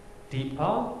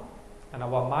deeper, and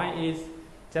our mind is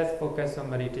just focused on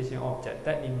meditation object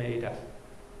that image,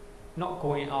 not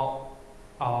going out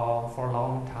for a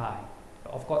long time.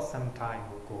 Of course, some time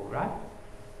will go, right?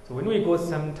 So when we go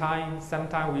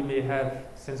sometime we may have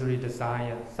sensory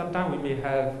desire, sometimes we may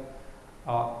have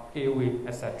ill will,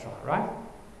 etc., right?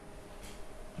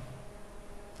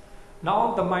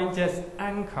 Now the mind just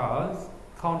anchors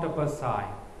countable sign.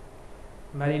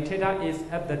 Meditator is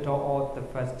at the door of the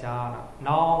first jhana.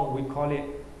 Now we call it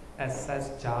assess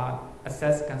jhana,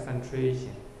 assess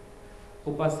concentration.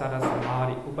 Upasara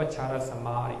samadhi, upachara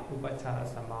samadhi, upachara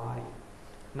samadhi.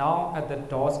 Now at the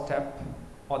doorstep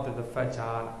of the first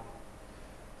jhana.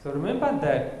 So remember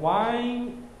that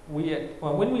when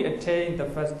we attain the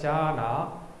first jhana,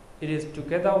 it is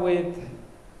together with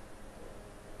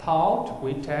thought,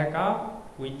 vitakka,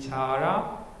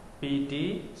 vichara,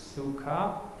 piti,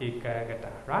 sukha, ekaggata,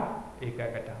 right?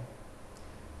 Ekaggata.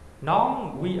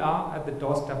 Now we are at the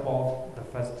doorstep of the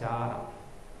first jhana.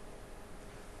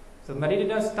 So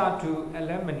meditators start to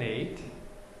eliminate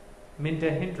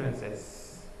mental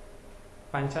hindrances,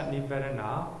 pancha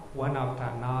nivarana, one after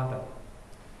another.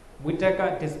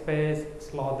 Vitakka, despair,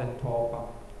 sloth and torpor.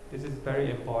 This is very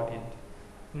important.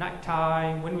 Night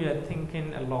time, when we are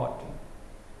thinking a lot,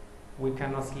 we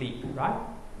cannot sleep, right?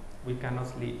 We cannot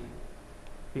sleep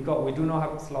because we do not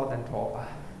have sloth and torpor.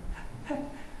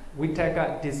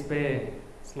 Vitakka, despair,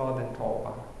 sloth and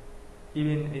torpor.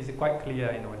 Even it's quite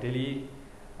clear, daily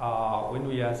when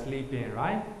we are sleeping,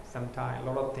 right? Sometimes a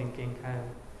lot of thinking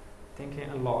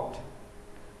a lot.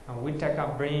 And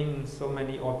vitakka bring so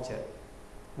many objects.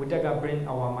 Vitakka bring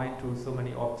our mind to so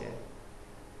many objects.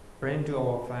 Bring to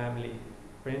our family,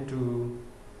 bring to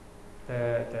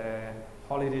the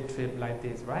holiday trip like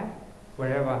this, right?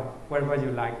 Wherever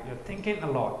you like, you're thinking a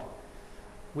lot.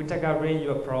 Vitakka bring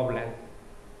you a problem.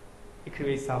 It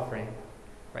creates suffering,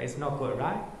 but it's not good,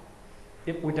 right?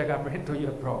 If vitakka bring to you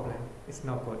a problem, it's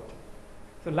not good.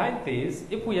 So like this,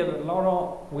 if we have a lot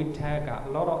of vitakka, a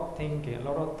lot of thinking, a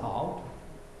lot of thought,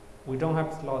 we don't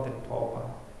have sloth and torpor.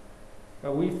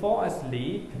 But we fall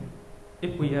asleep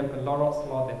if we have a lot of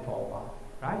sloth and torpor,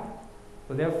 right?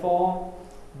 So therefore,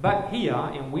 but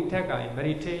here in vitakka, in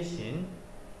meditation,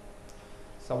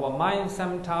 so our mind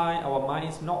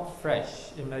is not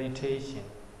fresh in meditation.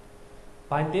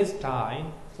 By this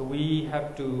time, so we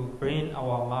have to bring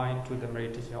our mind to the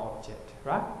meditation object,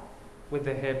 right? With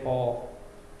the help of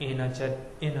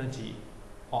energy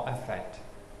or effect.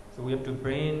 So we have to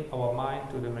bring our mind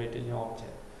to the meditation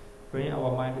object. Bring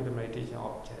our mind to the meditation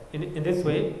object. In this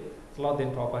way, sloth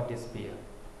and torpor disappear.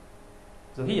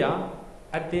 So here,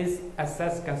 at this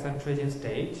assess concentration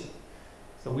stage,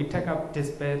 so we take up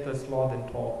despair, the sloth and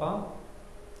torpor.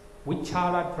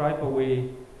 Vichara drive away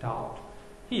doubt.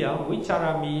 Here,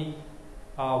 vichara means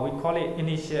we call it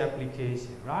initial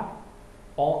application, right?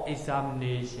 Or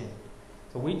examination.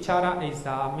 So vichara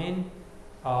examine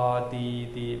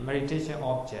the meditation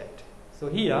object. So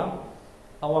here,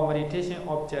 our meditation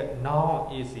object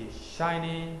now is a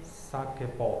shining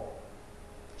sake ball.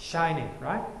 Shining,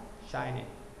 right? Shining.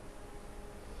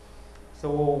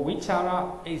 So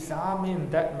vichara examine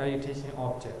that meditation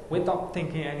object without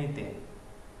thinking anything.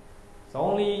 So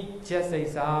only just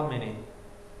examining,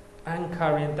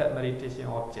 anchoring that meditation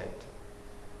object.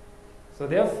 So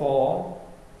therefore,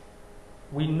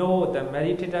 we know the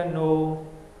meditator know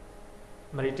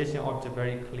meditation object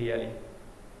very clearly.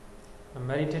 The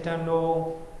meditator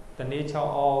know the nature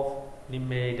of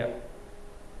nimitta.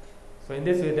 So in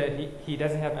this way that he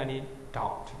doesn't have any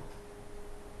doubt.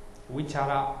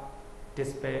 Vichara,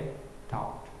 despair,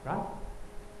 doubt, right?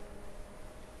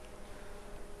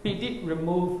 Piti,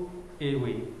 remove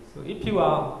away. So if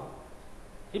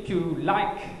you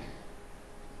like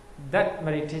that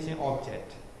meditation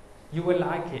object, you will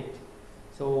like it.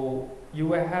 So you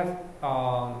will have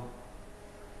a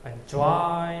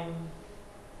joy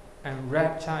and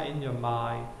rapture in your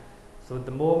mind. So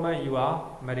the moment you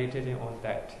are meditating on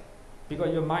that,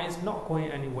 because your mind is not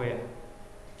going anywhere,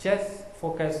 just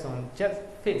focus on, just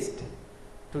fixed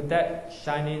to that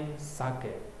shining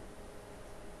sake.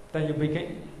 Then you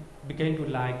begin to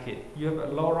like it. You have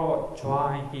a lot of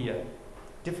joy here,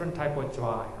 different type of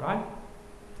joy, right?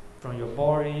 From your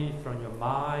body, from your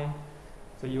mind.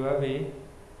 So you have a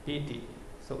piti.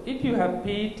 So if you have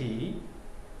piti,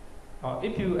 or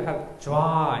if you have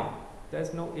joy,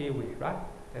 there's no airway, right?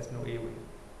 There's no airway.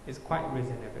 It's quite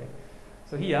reasonable.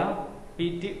 So here,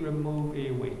 piti remove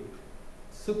airway.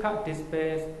 Sukha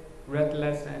dispels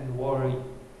restlessness and worry.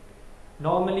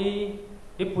 Normally,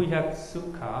 if we have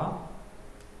sukha,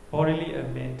 bodily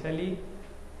and mentally,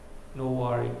 no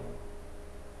worry.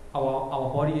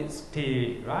 Our body is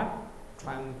still, right?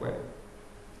 Tranquil.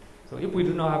 So if we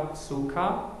do not have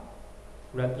sukha,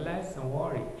 restless and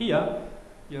worry. Here,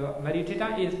 your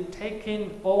meditator is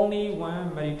taking only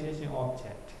one meditation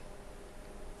object,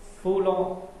 full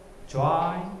of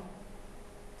joy,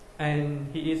 and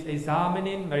he is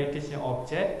examining meditation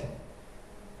object,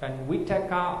 and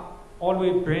vitakka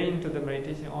always bring to the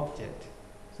meditation object.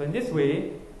 So in this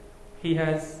way, he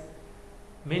has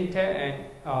maintained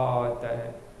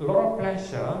the lot of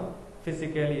pleasure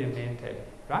physically and mentally,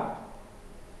 right?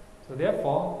 So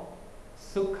therefore,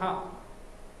 sukha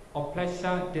or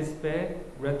pleasure, despair,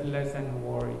 restlessness and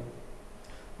worry.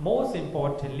 Most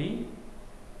importantly,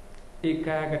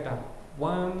 ekaggata,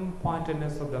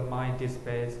 one-pointedness of the mind,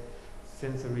 dispels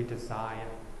sensory desire.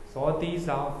 So all these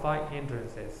are 5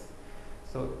 hindrances.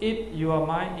 So if your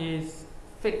mind is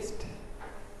fixed,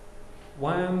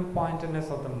 one-pointedness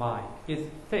of the mind is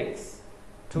fixed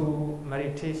to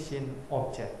meditation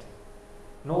object,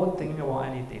 no thinking about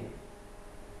anything.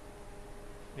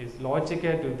 It's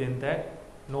logical to think that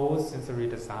no sensory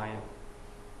desire,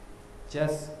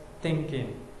 just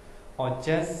thinking or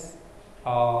just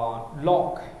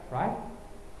lock, right?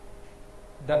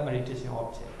 That meditation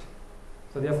object.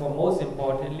 So therefore, most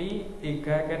importantly,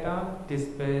 ekaggata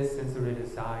dispels sensory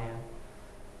desire.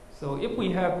 So if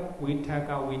we have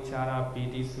vitakka, vichara,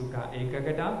 piti, sukha,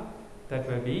 ekaggata, that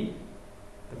will be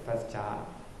the first jhana,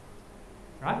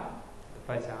 right?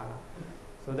 The first jhana.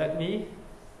 So that means,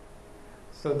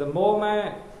 so the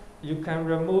moment you can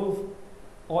remove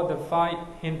all the 5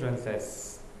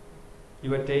 hindrances,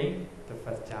 you attain the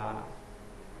first jhana.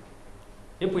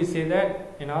 If we say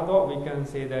that, in other words, we can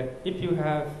say that if you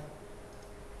have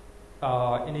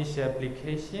initial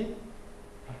application,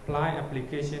 apply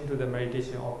application to the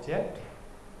meditation object,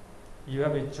 you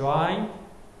have a joy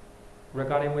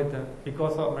regarding with the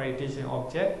because of meditation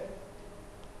object,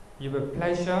 you have a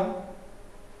pleasure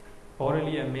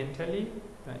bodily and mentally.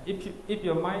 If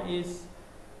your mind is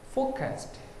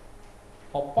focused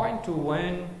or point to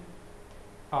one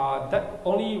that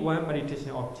only one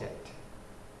meditation object,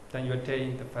 then you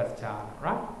attain the first jhana,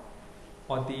 right?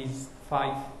 Or these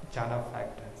 5 jhana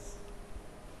factors.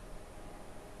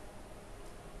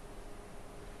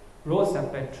 Rose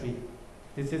Apple Tree.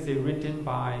 This is written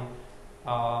by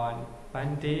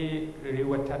Bhante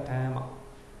Abhidhamma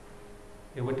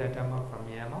from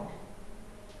Myanmar.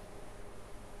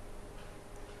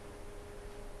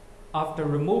 After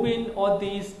removing all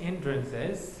these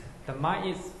hindrances, the mind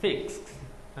is fixed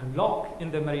and locked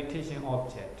in the meditation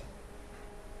object.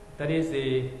 That is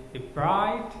a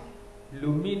bright,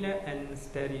 luminous and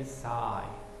steady sign,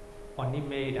 or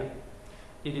nimitta.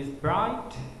 It is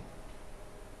bright,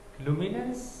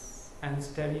 luminous and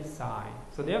steady sign.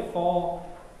 So therefore,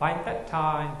 by that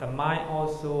time, the mind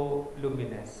also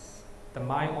luminous, the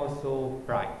mind also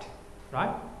bright,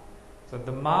 right? So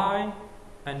the mind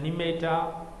and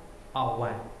nimitta are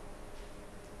one.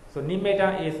 So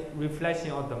nimitta is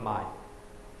reflection of the mind.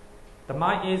 The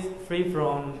mind is free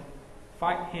from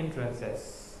 5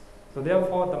 hindrances. So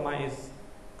therefore, the mind is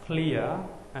clear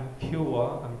and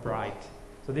pure and bright.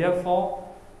 So therefore,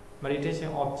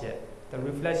 meditation object, the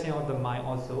reflection of the mind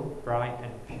also bright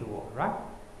and pure, right?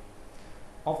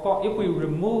 Of course, if we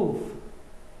remove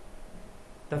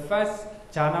the first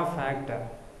jhana factor,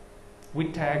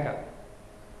 vitakka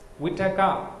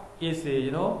is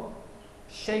a,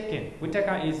 shaking.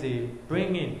 Vitakka is a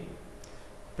bringing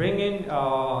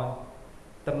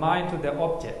the mind to the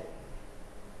object.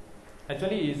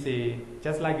 Actually, it's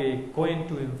just like a going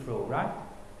to and fro, right?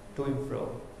 To and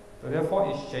fro. So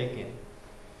therefore, it's shaking.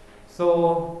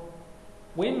 So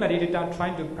when meditator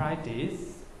trying to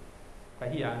practice,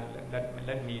 but here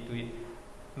let me do it.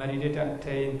 Meditator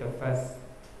attain the first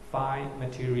 5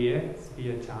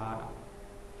 Immaterial-sphere Jhānas.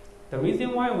 The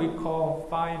reason why we call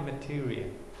 5 material,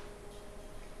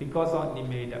 because of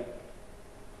nimitta.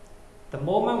 The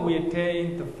moment we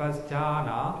attain the first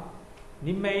jhana,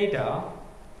 nimitta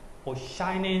or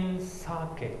shining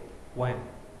circuit one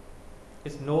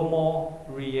is no more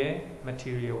real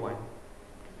material one.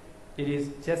 It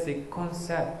is just a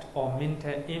concept or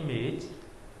mental image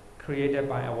created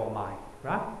by our mind,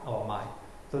 right? Our mind.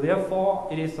 So therefore,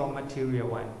 it is a material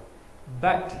one,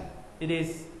 but it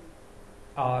is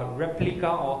replica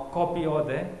or copy of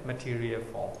the material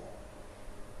form.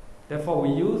 Therefore, we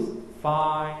use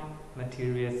fine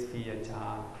material-sphere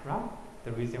jhana, right?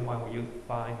 The reason why we use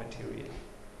fine material.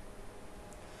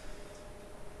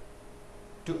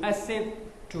 To ascend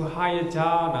to higher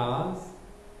jhanas,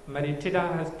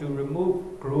 meditator has to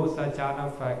remove grosser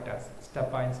jhana factors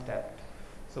step by step.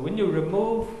 So when you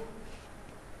remove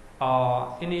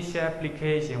initial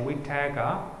application with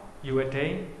tagga, you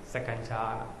attain second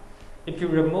jhana. If you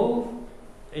remove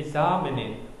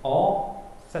examining or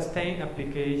sustained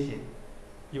application,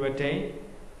 you attain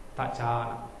third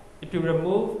jhana. If you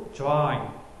remove joy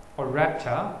or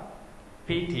rapture,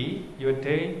 piti, you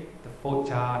attain the fourth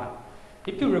jhana.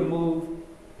 If you remove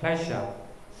pleasure,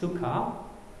 sukha,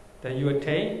 then you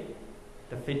attain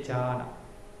the fifth jhana.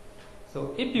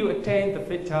 So if you attain the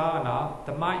fifth jhana,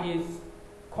 the mind is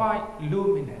quite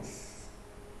luminous.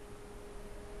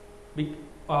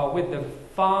 With the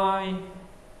fine,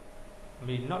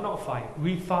 not fine,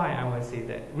 refined, I will say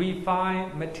that,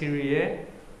 refined material,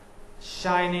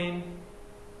 shining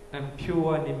and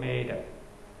pure nimitta.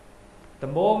 The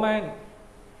moment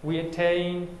we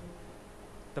attain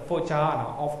the fourth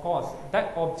jhana, of course,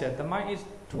 that object, the mind is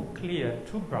too clear,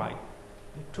 too bright,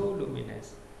 too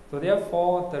luminous. So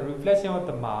therefore, the reflection of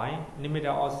the mind,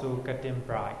 nimitta also getting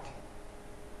bright,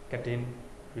 getting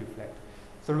reflect.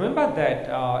 So remember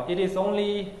that it is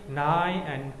only 9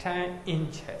 and 10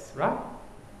 inches, right?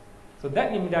 So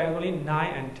that nimitta is only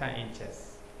 9 and 10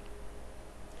 inches.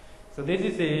 So this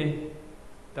is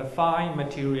the fine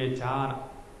material jhana.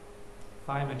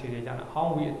 Fine material jhana.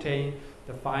 How we attain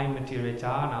the fine material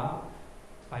jhana?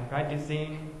 By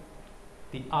practicing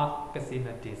the art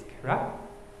Kasiṇa disc, right?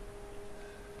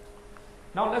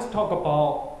 Now let's talk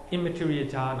about immaterial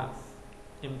jhanas.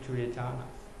 Immaterial jhanas.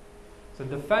 So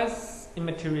the first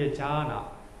immaterial jhana,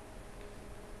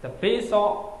 the base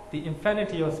of the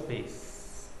infinity of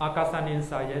space,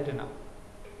 akasanisayatana.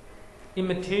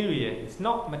 Immaterial, it's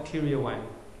not material one,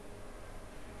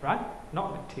 right?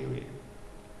 Not material.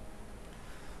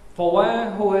 For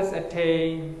one who has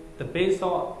attained the base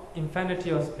of infinity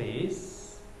of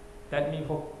space, that means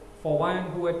for one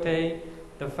who attained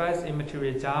the first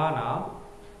immaterial jhana,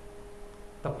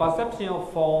 the perception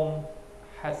of form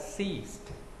has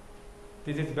ceased.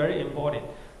 This is very important.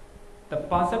 The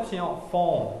perception of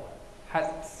form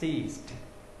has ceased.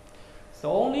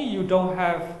 So only you don't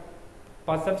have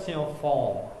perception of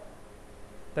form,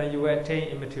 then you attain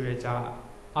immaterial jhana.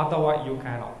 Otherwise, you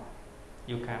cannot.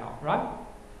 You cannot, right?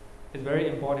 It's very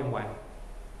important one.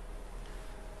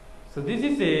 So this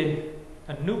is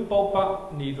a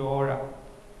nupapa nirodha,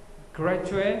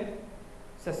 gradual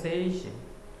cessation.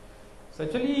 So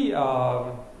actually,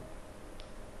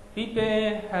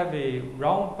 people have a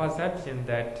wrong perception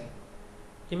that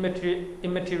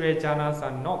immaterial jhanas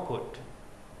are not good.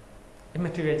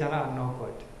 Immaterial jhanas are not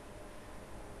good.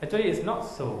 Actually, it's not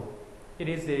so. It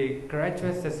is a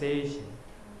gradual cessation.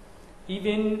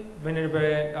 Even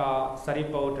Venerable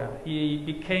Sariputta, he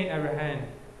became arahant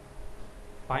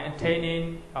by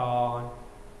attaining all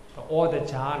the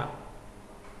jhana.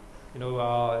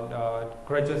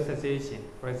 Gradual cessation,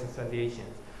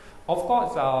 Of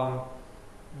course,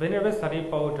 Venerable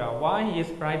Sariputta, why he is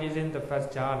practicing the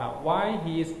first jhana, why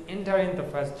he is entering the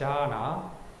first jhana,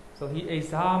 so he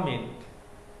examined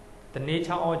the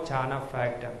nature of jhana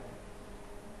factor,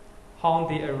 how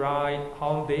they arise,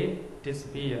 how they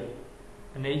disappear,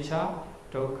 nature,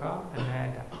 dukkha,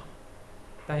 anatta.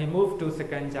 Then he moved to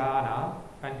second jhana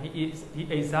and he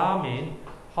examined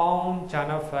how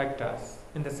jhana factors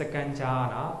in the second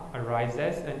jhana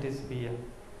arises and disappear.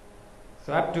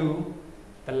 So up to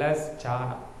the last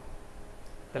jhana,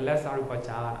 the last arupa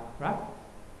jhana, right?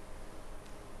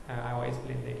 I will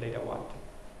explain it later what.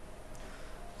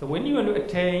 So when you want to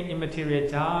attain immaterial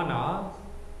jhana,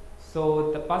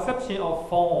 so the perception of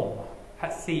form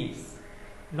has ceased.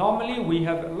 Normally we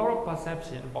have a lot of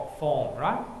perception about form,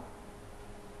 right?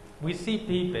 We see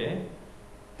people,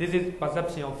 this is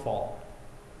perception of form.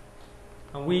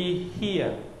 And we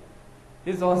hear,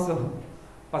 this is also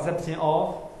perception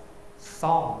of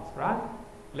sounds, right?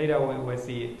 Later we will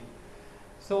see it.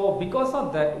 So because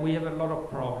of that, we have a lot of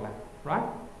problem, right?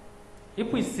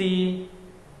 If we see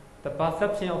the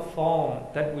perception of form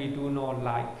that we do not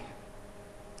like,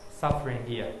 suffering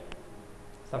here.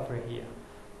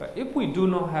 But if we do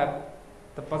not have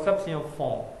the perception of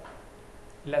form,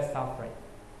 less suffering.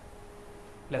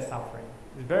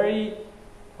 It's very,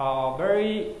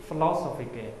 very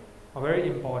philosophical, very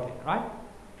important, right?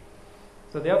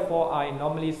 So therefore, I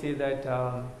normally say that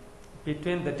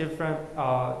between the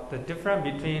difference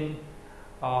between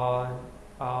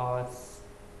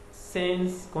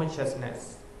sense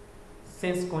consciousness,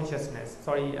 sense consciousness.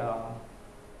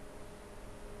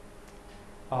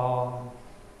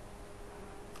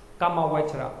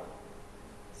 Kamavachara,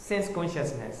 sense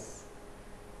consciousness,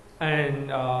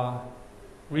 and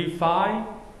refined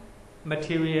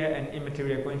material and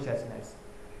immaterial consciousness.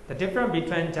 The difference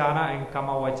between jhana and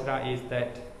kamavachara is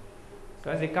that,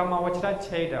 so as a kamavachara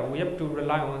Citta, we have to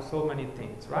rely on so many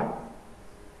things, right?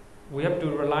 We have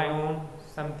to rely on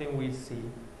something we see.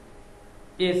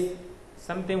 If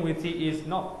something we see is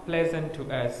not pleasant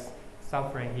to us,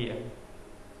 suffering here.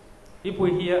 If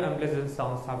we hear unpleasant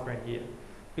sound, suffering here.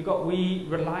 Because we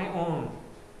rely on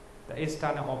the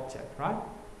external object, right?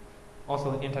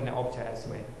 Also internal object as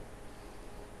well.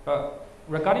 But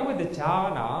regarding with the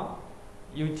jhana,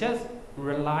 you just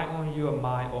rely on your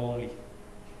mind only.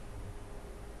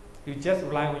 You just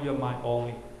rely on your mind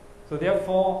only. So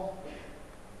therefore,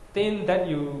 thing that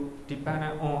you depend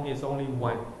on is only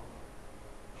one.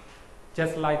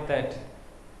 Just like that,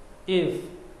 if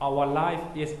our life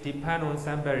is depend on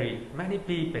somebody, many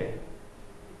people,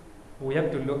 we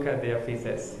have to look at their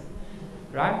faces,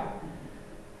 right?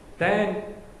 Then,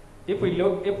 if we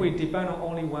depend on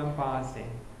only one person,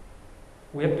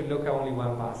 we have to look at only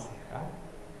one person, right?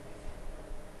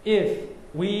 If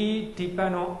we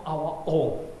depend on our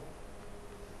own,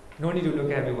 no need to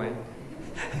look at everyone.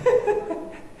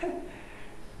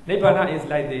 Nibbana is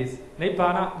like this.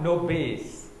 Nibbana, no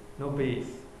base, no base.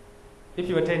 If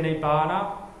you attain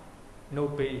Nibbana, no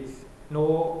base,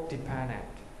 no dependent.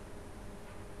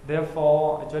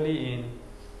 Therefore, actually in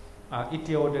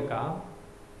Ethiopia,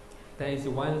 there is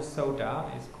one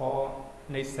soda, it's called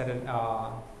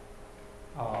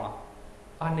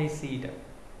Anisida.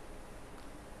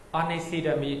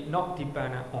 Anisida means not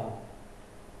dependent on.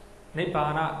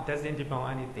 Nibbana doesn't depend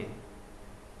on anything.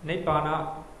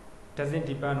 Nibbana doesn't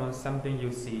depend on something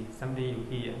you see, something you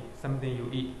hear, something you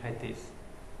eat like this.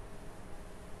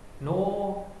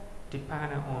 No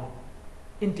dependent on,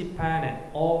 independent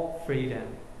or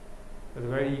freedom.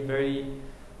 Very, very.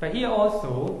 But here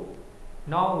also,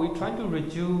 now we try to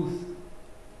reduce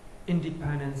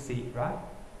independency, right?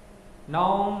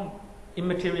 Now,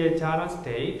 immaterial jhana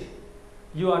state,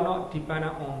 you are not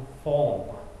dependent on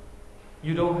form.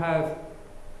 You don't have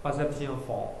perception of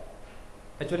form.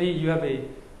 Actually,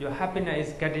 your happiness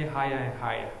is getting higher and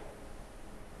higher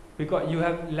because you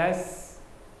have less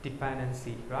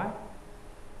dependency, right?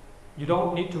 You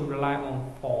don't need to rely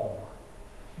on form.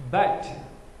 But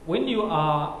when you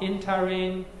are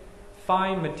entering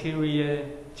fine material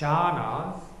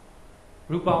jhanas,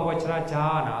 rupa vachara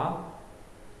jhana,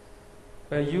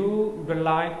 but you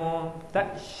rely on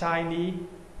that shiny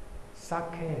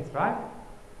sakhe, right?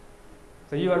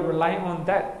 So you are relying on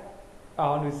that, I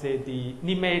want to say the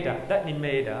nimeda, that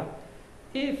nimeda.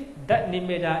 If that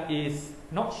nimeda is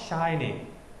not shining,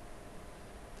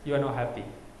 you are not happy,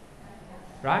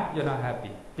 right? You're not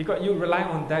happy because you rely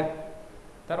on that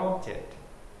object.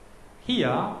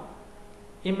 Here,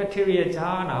 immaterial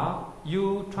jhana,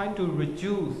 you try to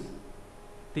reduce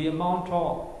the amount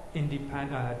of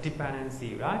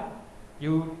dependency, right?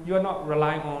 You are not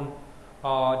relying on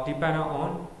dependent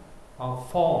on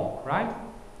form, right?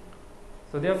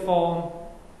 So therefore,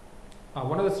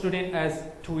 one of the students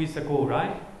asked 2 weeks ago,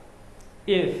 right?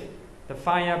 If the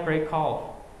fire break off,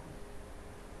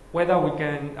 whether we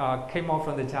can came out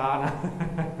from the jhana.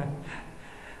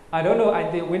 I don't know. I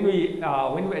think when we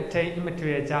attain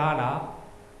immaterial jhana,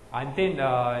 I think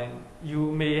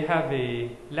you may have a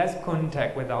less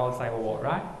contact with the outside world,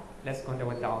 right? Less contact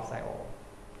with the outside world.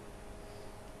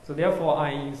 So therefore,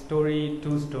 I story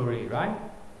 2 story, right?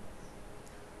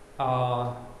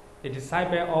 A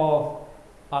disciple of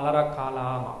Alara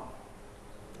Kalama.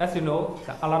 As you know,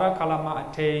 the Alara Kalama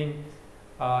attained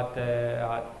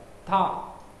the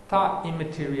third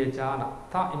immaterial jhana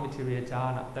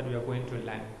that we are going to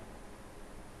learn.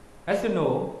 As you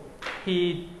know,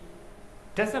 he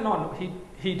does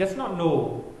not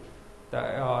know the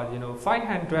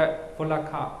 500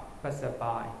 Volaka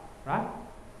passerby, right?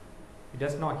 He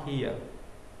does not hear,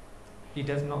 he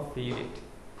does not feel it,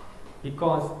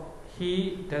 because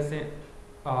he doesn't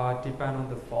depend on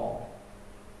the form,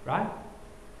 right?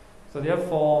 So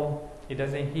therefore, he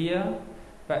doesn't hear,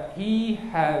 but he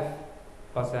have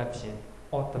perception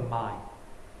of the mind.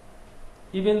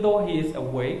 Even though he is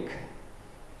awake,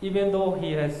 even though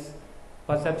he has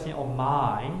perception of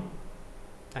mind,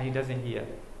 and he doesn't hear.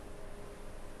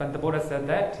 But the Buddha said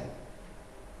that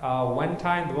one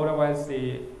time the Buddha was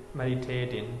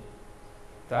meditating.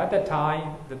 So at that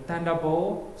time, the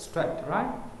thunderbolt struck,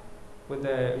 right, with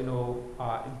a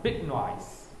big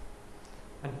noise,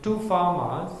 and 2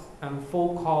 farmers and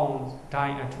 4 cows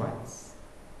died at once.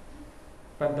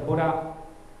 But the Buddha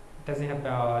doesn't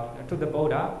have to the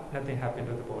Buddha, nothing happened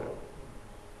to the Buddha.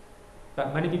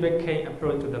 But many people came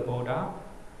approach to the Buddha.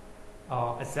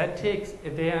 Ascetics,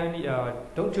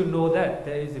 don't you know that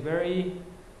there is a very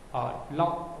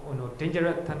long,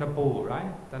 dangerous thunderbolt,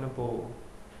 right? Thunderbolt,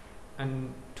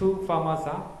 and 2 farmers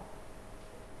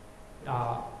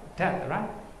are dead, right?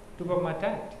 2 farmers are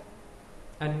dead,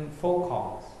 and 4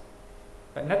 calls,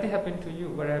 but nothing happened to you.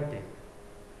 What happened?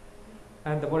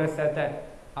 And the Buddha said that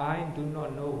I do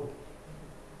not know.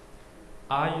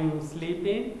 Are you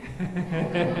sleeping?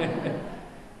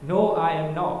 No, I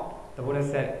am not. The Buddha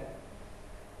said,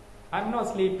 I'm not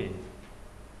sleeping.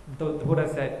 The Buddha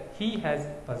said, he has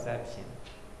perception.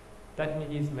 That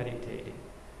means he's meditating.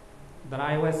 Then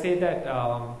I will say that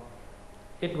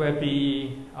it will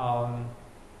be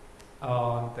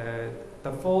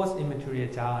the fourth immaterial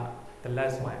jhana, the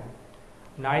last one.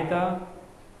 Neither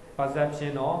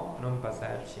perception or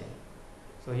non-perception.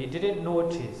 So he didn't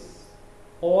notice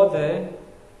all the,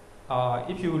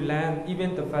 if you learn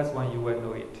even the first one, you will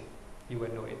know it. You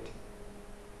will know it.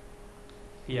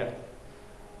 Here,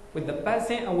 with the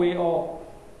passing away of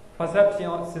perception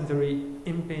of sensory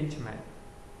impingement.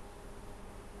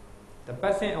 The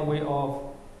passing away of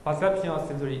perception of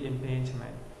sensory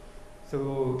impingement.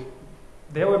 So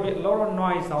there will be a lot of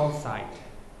noise outside.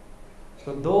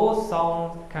 So those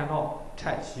sounds cannot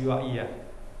touch your ear.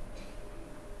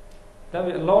 There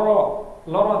will be a lot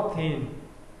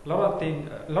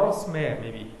of smell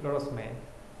maybe, a lot of smell.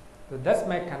 So that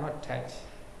smell cannot touch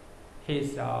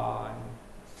his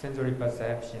sensory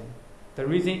perception. The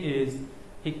reason is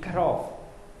he cut off,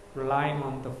 relying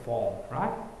on the form,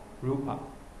 right? Rupa,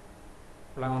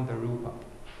 relying on the rupa.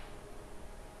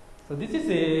 So this is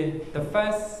the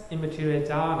first immaterial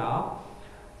jhana.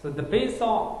 So the base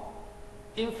of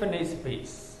infinite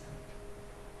space,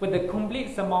 with the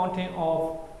complete surmounting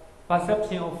of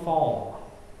perception of form.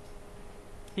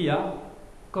 Here,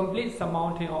 complete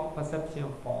surmounting of perception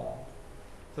of form.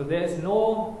 So there is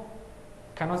no,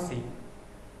 cannot see.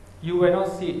 You will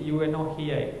not see it, you will not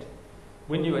hear it.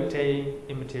 When you attain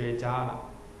immaterial jhana,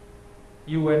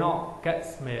 you will not get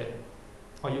smell,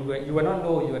 or you will not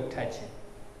know you are touching.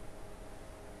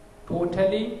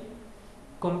 Totally,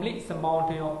 complete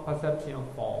surmounting of perception of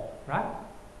form, right?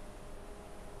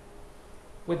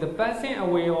 With the passing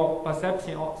away of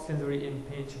perception of sensory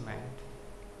impingement.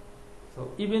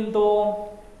 So even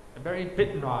though a very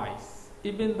big noise,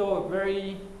 even though a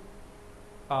very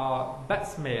bad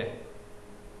smell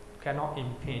cannot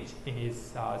impinge in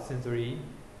his sensory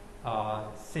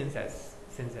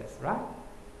senses, right?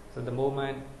 So the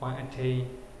moment one attains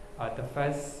the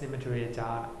first immaterial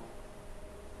jhana,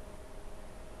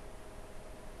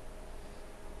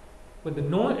 with the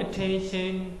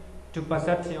non-attention to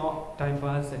perception of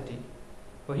diversity.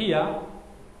 So here,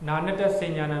 Nanata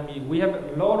Señanami, we have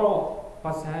a lot of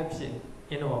perception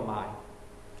in our mind.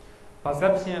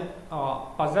 Perception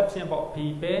about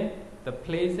people, the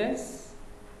places,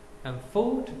 and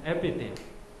food, everything.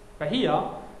 But here,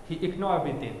 he ignored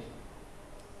everything.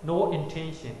 No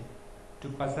intention to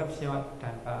perception of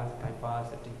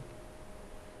diversity.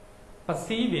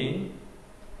 Perceiving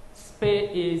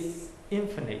space is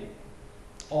infinite,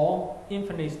 or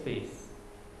infinite space.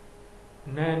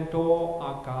 Nanto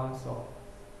akaso.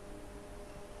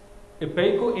 A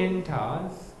bhikkhu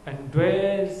enters and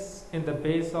dwells in the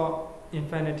base of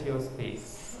infinity of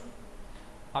space.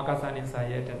 Akasani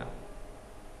sayatana.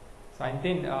 So I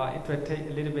think it will take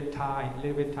a little bit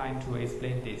time to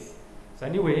explain this. So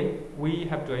anyway, we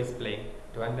have to explain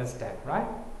to understand, right?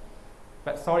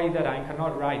 But sorry that I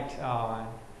cannot write how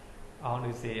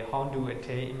to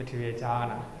attain immaterial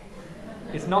jhana.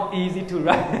 It's not easy to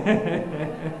write,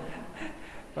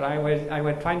 but I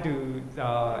was trying to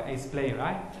explain,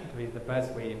 right, with the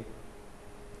best way.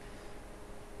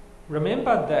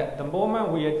 Remember that the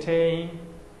moment we attain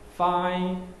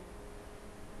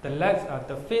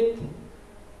the fifth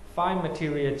five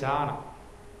material jhana,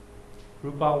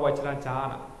 rupa vajra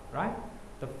jhana, right?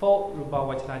 The fourth rupa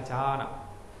vajra jhana.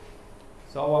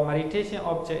 So our meditation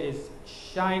object is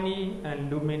shiny and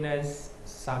luminous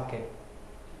sake.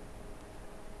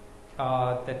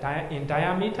 In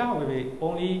diameter will be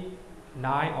only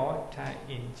 9 or 10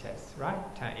 inches,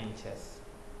 right? 10 inches.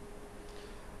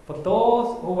 For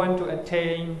those who want to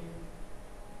attain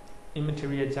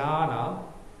immaterial jhana,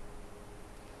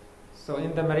 so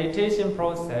in the meditation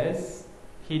process,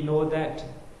 he knows that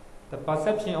the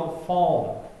perception of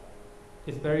form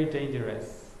is very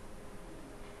dangerous.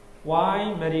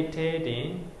 While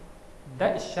meditating,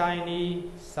 that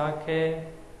shiny sake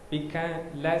become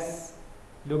less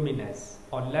luminous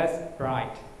or less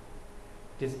bright.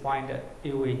 This point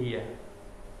over here,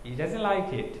 he doesn't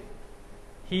like it.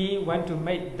 he wants to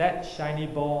make that shiny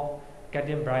ball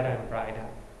getting brighter and brighter.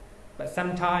 But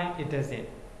sometimes it doesn't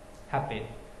happen.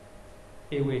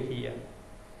 It will here.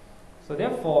 So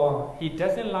therefore, he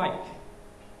doesn't like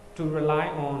to rely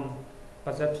on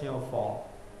perception of form,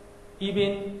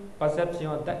 even perception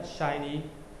of that shiny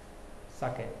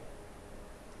circuit.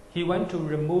 He wants to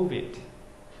remove it.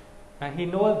 And he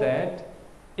knows that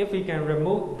if we can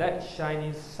remove that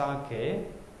shiny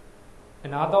circuit,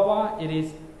 in other words, it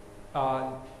is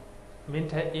a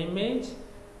mental image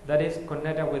that is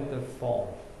connected with the form.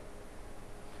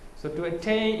 So to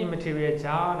attain immaterial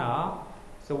jhana,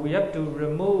 so we have to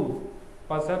remove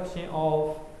perception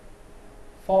of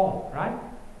form, right?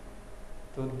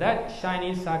 So that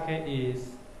shiny circuit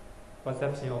is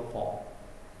perception of form.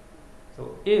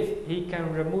 So if he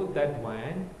can remove that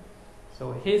one,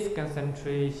 so his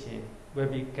concentration will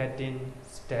be getting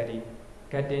steady,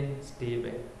 getting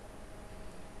stable.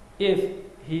 If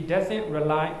he doesn't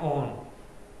rely on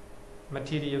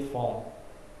material form,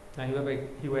 then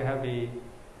he will have a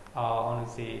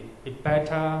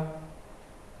better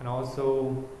and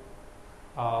also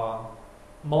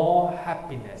more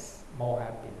happiness,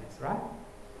 right?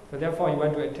 So therefore, you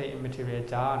want to attain immaterial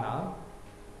jhana.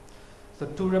 So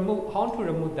how to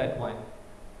remove that one?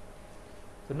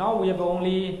 So now we have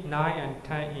only 9 and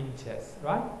 10 inches,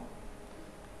 right?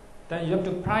 Then you have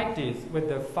to practice with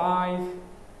the 5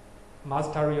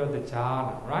 mastery of the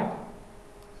jhana, right?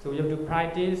 So you have to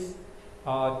practice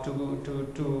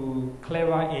to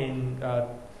clear in the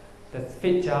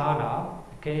 5th jhana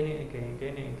again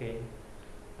and again.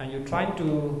 And you try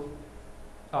to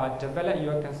develop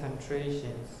your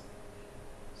concentrations.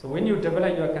 So when you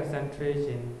develop your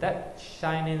concentration, that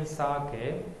shining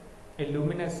circuit, a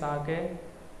luminous circuit,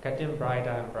 getting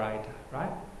brighter and brighter,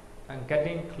 right? And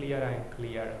getting clearer and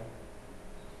clearer.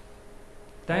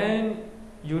 Then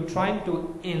you try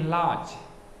to enlarge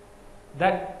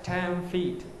that 10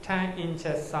 feet, 10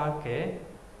 inches circuit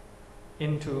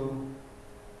into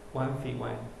 1 feet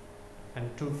 1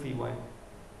 and 2 feet 1,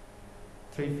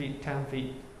 3 feet, 10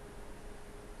 feet.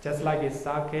 Just like a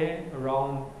circuit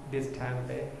around this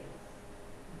temple.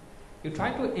 You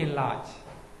try to enlarge.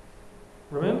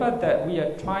 Remember that we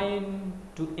are trying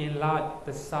to enlarge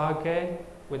the circuit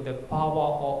with the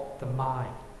power of the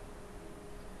mind.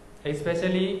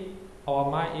 Especially our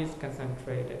mind is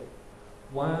concentrated.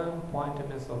 One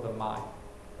pointedness of the mind.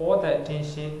 All the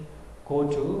attention go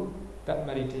to that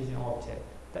meditation object,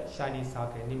 that shiny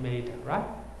circuit, nimitta, right?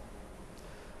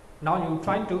 Now you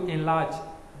try to enlarge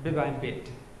bit by bit.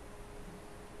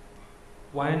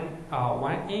 1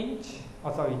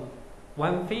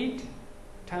 feet,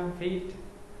 10 feet.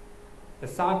 The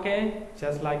circuit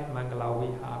just like Mangala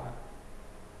Vihara.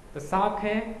 The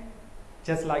circuit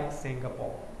just like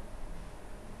Singapore.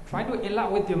 Try to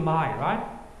enlarge with your mind, right?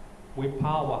 With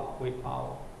power.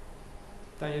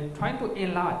 Then you try to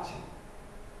enlarge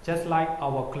just like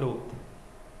our clothes.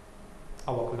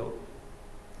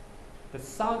 The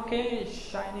circuit,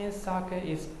 shiny circuit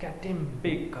is getting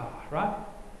bigger, right?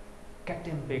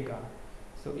 Getting bigger.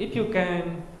 So if you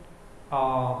can,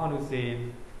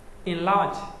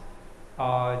 enlarge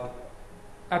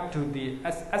up to the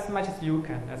as much as you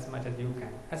can, as much as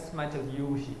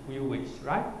you wish,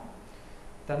 right?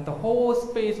 Then the whole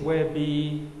space will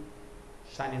be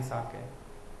shining circuit.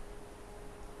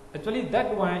 Actually,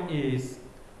 that one is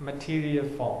material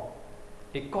form,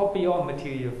 a copy of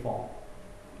material form,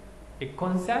 a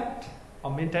concept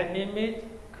or mental image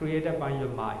created by your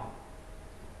mind.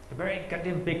 Very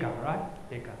getting bigger, right?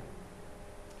 Bigger.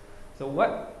 So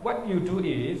what you do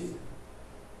is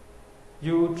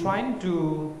you trying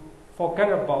to forget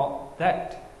about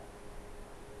that,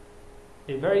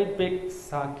 a very big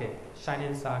circuit,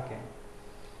 shining circuit,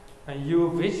 and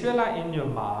you visualize in your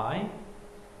mind,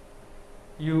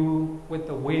 you with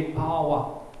the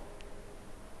willpower.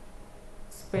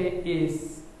 Space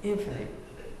is infinite.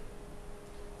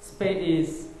 Space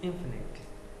is infinite.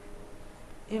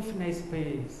 Infinite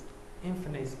space.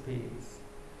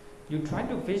 You try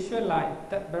to visualize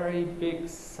that very big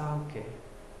circuit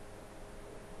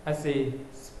as a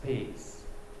space.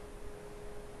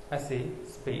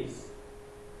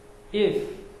 If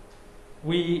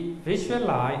we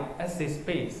visualize as a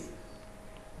space,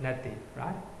 nothing,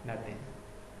 right? Nothing.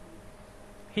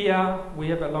 Here we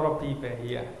have a lot of people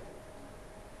here.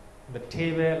 The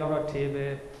table, a lot of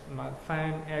table,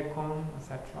 fan, aircon,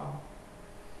 etc.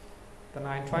 Then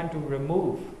I try to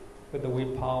remove with the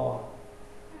willpower.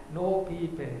 No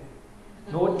people,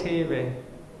 no table,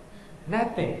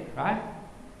 nothing, right?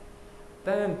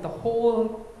 Then the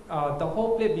whole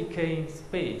place became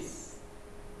space.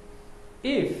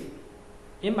 If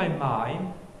in my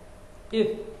mind,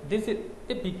 if this is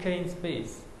it became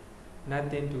space,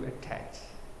 nothing to attach,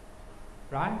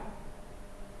 right?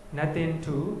 Nothing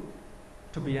to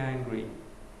be angry.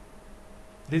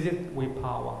 This is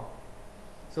willpower.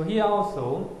 So here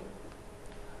also,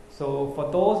 so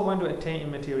for those who want to attain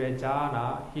immaterial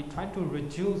jhana, he tried to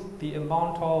reduce the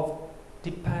amount of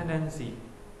dependency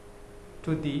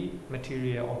to the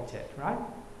material object, right?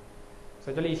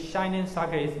 So actually shining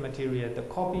circle is material, the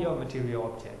copy of material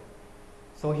object.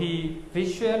 So he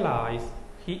visualized,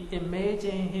 he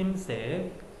imagined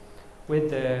himself with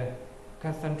the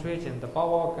concentration, the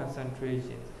power of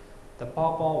concentration, the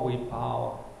power of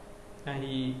willpower, and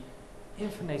he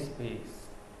infinite space,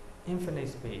 infinite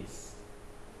space,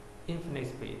 infinite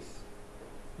space.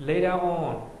 Later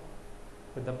on,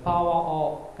 with the power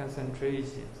of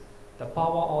concentration, the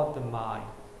power of the mind,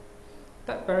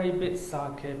 that very big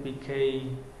circle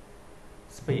became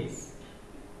space.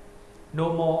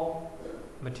 No more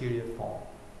material form.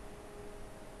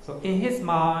 So in his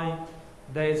mind,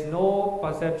 there is no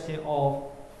perception of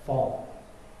form.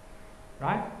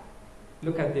 Right?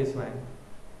 Look at this one.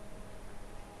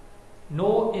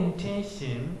 No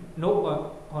intention,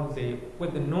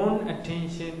 with the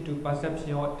non-attention to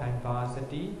perception of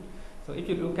diversity. So if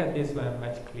you look at this one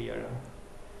much clearer,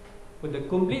 with the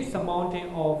complete surmounting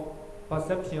of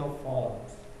perception of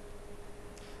forms,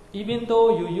 even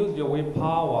though you use your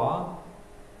willpower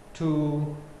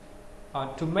to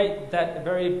make that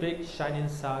very big shining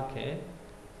circle,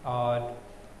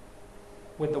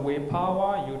 with the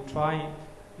willpower you try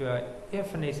your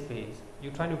infinite space. You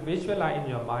try to visualize in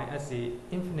your mind as a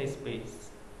infinite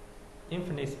space,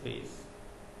 infinite space,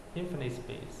 infinite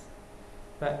space.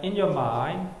 But in your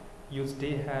mind, you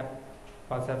still have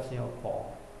perception of form.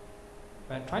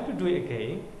 But try to do it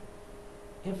again.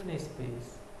 Infinite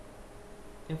space,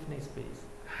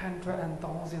 hundreds and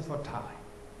thousands of times,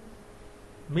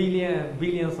 millions and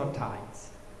billions of times.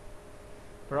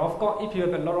 But of course, if you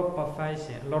have a lot of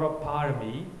perfection, a lot of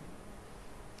parami,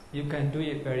 you can do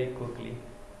it very quickly.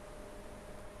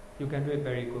 You can do it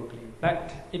very quickly.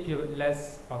 But if you have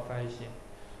less perfection,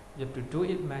 you have to do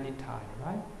it many times,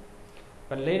 right?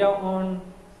 But later on,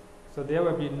 so there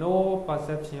will be no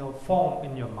perception of form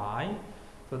in your mind.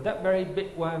 So that very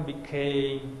big one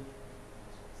became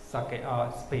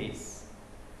space,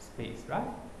 right?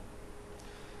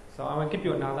 So I will give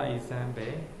you another example.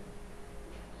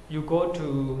 You go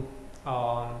to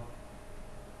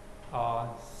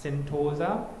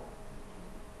Sentosa,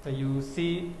 so you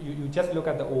see, you just look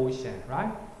at the ocean,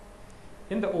 right?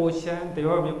 In the ocean, there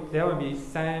will be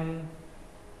sand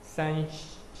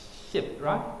ship,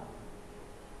 right?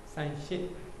 Sand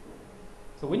ship.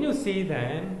 So when you see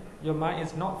them, your mind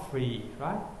is not free,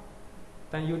 right?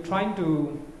 Then you're trying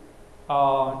to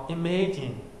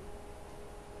imagine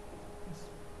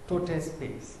total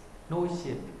space, no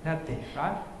ship, nothing,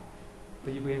 right?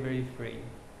 So you become very free,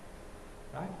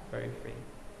 right? Very free.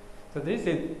 So this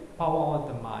is power of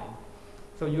the mind.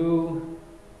 So you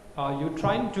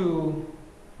trying to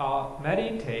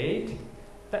meditate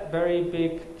that very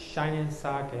big shining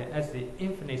circle as the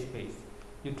infinite space.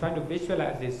 You try to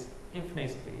visualize this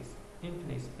infinite space,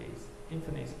 infinite space,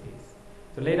 infinite space.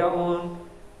 So later on,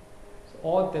 so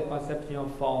all the perception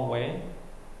of form will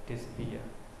disappear.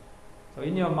 So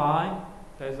in your mind,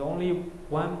 there is only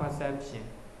one perception,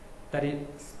 that is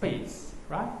space,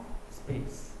 right?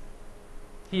 Space.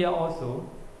 Here also,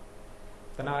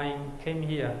 when I came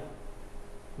here,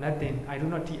 nothing, I do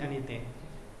not see anything,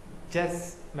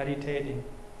 just meditating,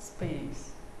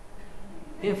 space,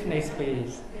 infinite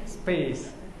space,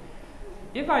 space.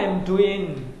 If I am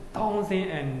doing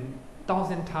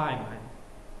thousand times,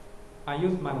 I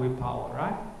use my willpower,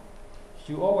 right?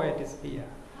 You always disappear.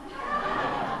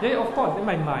 Yeah, of course, in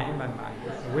my mind,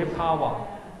 willpower.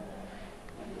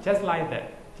 Just like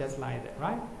that,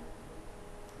 right?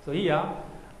 So here,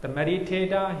 the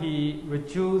meditator, he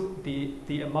reduced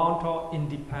the amount of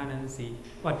independency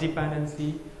or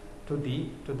dependency to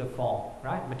the form,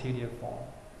 right? Material form.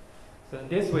 So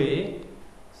this way,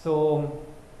 so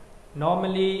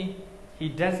normally he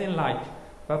doesn't like,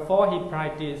 before he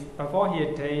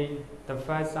attained the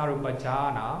first arupa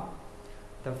jhana,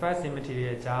 the first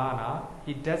immaterial jhana,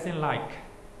 he doesn't like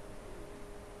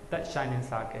that shining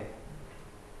circle.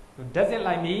 So doesn't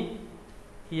like me,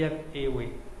 he have a way,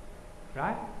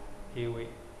 right? A way.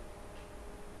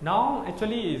 Now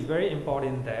actually it's very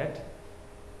important that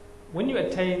when you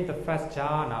attain the first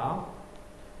jhana,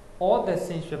 all the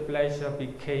sensual pleasure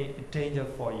became a danger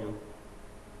for you.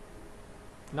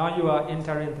 Now you are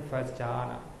entering the first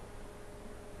jhana.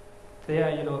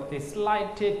 There, the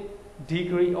slightest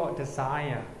degree of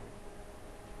desire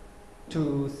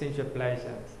to sensual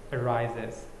pleasures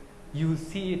arises. you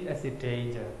see it as a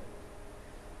danger.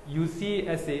 You see it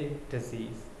as a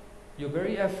disease. You're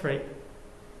very afraid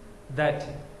that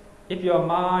if your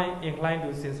mind inclined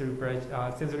to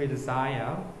sensory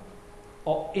desire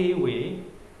or a way,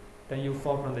 then you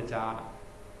fall from the jhana.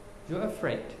 You're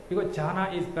afraid because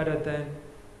jhana is better than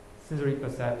sensory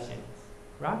perceptions,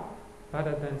 right?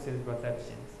 Better than sensory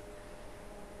perceptions.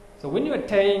 So when you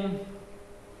attain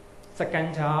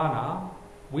second jhana,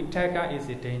 vitakka is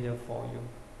a danger for you.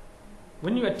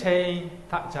 When you attain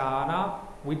third jhana,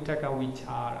 vitakka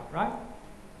vichara, right?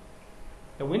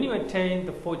 And when you attain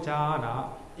the fourth jhana,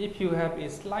 if you have a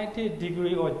slight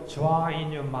degree of joy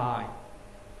in your mind,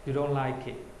 you don't like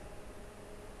it.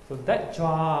 So that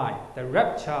joy, the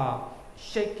rapture,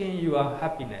 shaking your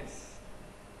happiness,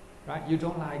 right? You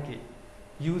don't like it.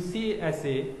 You see it as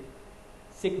a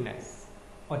sickness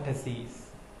or disease.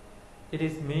 It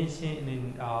is mentioned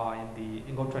in the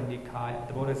Anguttara Nikaya.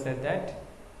 The Buddha said that.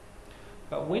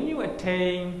 But when you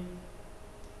attain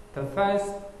the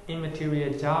first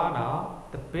immaterial jhana,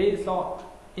 the base of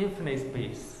infinite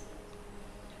space,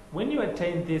 when you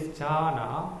attain this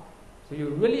jhana, so you're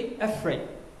really afraid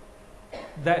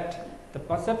that the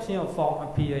perception of form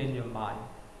appear in your mind.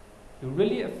 You're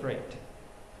really afraid.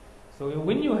 So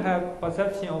when you have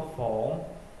perception of form,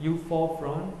 you fall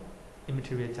from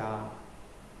immaterial jhana.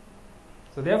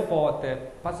 So therefore, the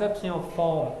perception of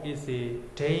form is a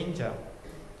danger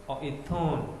or a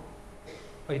thorn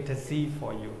or a disease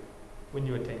for you when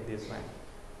you attain this one.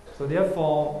 So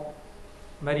therefore,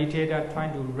 meditator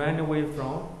trying to run away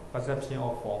from perception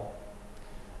of form.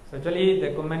 So actually,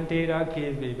 the commentator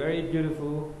gave a very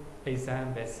beautiful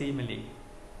example, simile.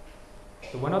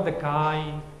 So one of the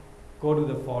guy go to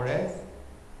the forest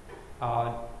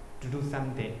to do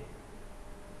something.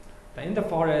 But in the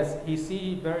forest, he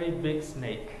see very big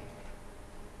snake.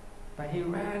 But he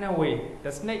ran away.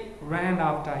 The snake ran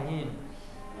after him.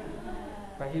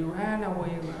 But he ran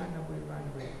away.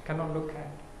 Cannot look at,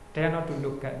 dare not to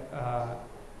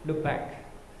look back.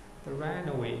 So ran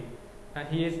away. And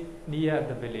he is near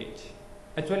the village.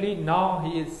 Actually, now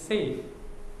he is safe.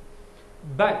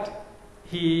 But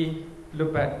he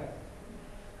looked back.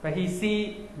 But he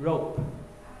see rope.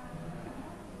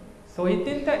 So he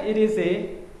think that it is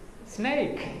a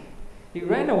snake. He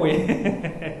ran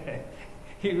away.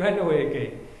 He ran away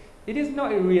again. It is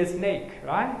not a real snake,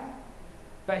 right?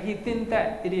 But he thinks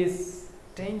that it is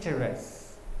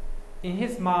dangerous. In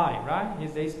his mind, right?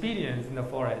 His experience in the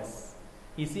forest,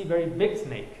 he see very big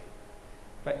snake.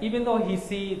 But even though he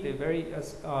see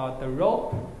the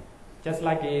rope, just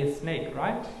like a snake,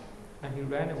 right? And he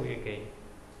ran away again.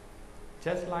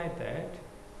 Just like that.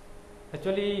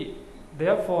 Actually,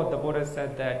 therefore, the Buddha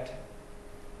said that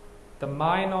the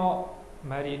mind of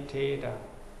meditator,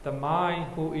 the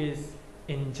mind who is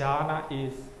in jhana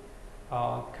is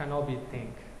cannot be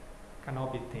think.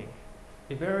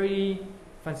 It's very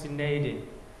fascinating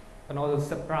and also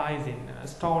surprising and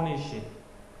astonishing,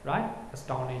 right?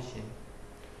 Astonishing.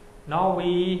 Now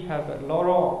we have a lot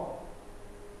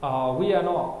of, we are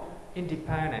not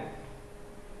independent.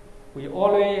 We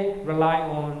always rely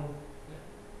on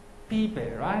people,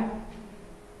 right?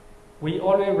 We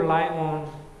always rely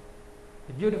on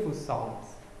the beautiful songs,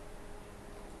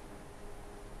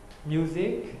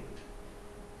 music,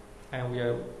 and we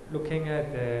are looking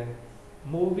at the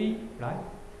movie, right?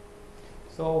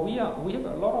 So we have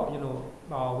a lot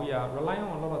of, we are relying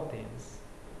on a lot of things.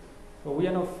 So we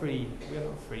are not free.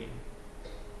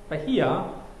 But here,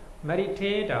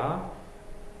 meditator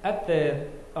at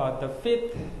the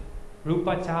fifth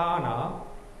rupa jhana.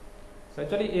 So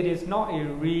actually, it is not a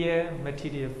real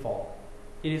material form.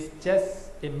 It is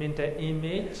just a mental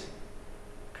image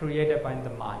created by the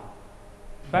mind.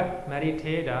 But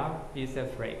meditator is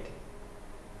afraid.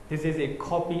 This is a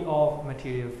copy of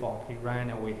material form. He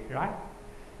ran away, right?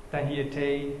 Then he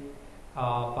attained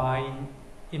by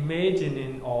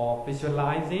imagining or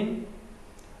visualizing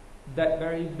that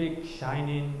very big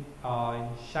shining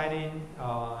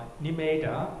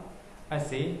nimitta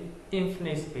as a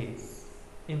infinite space.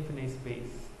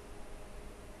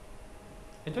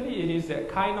 Actually, it is a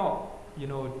kind of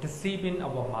deceiving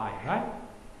our mind, right?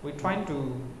 We're trying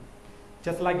to,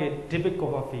 just like a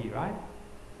difficulty, right?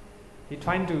 He's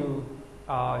trying to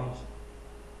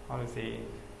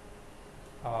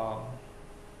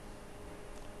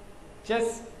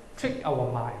just trick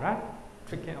our mind, right?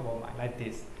 Tricking our mind like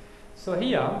this. So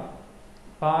here,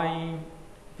 by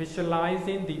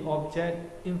visualizing the object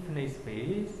infinite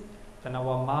space, then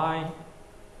our mind,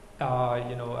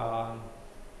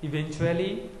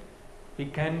 eventually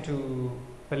began to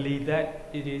believe that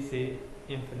it is a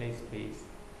infinite space,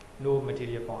 no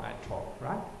material form at all,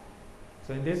 right?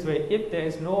 So in this way, if there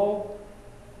is no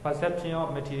perception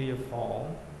of material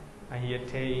form, and he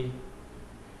attains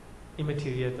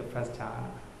immaterial, the first jhana,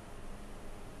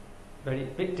 very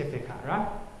bit difficult, right?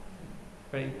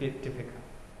 Very bit difficult.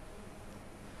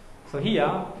 So here,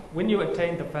 when you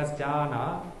attain the first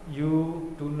jhana,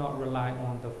 you do not rely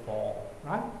on the form,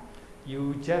 right?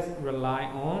 You just rely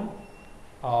on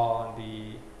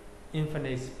the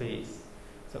infinite space.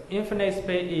 So infinite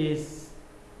space is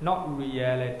not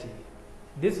reality.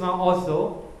 This one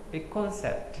also a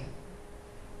concept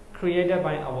created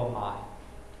by our mind.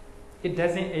 It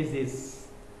doesn't exist.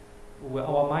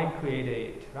 Our mind created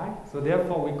it, right? So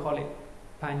therefore we call it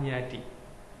panyati.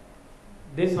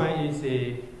 This one is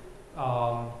the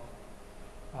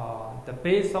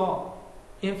base of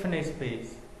infinite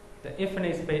space. The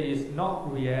infinite space is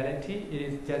not reality, it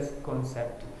is just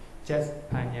concept, just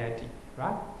panyati,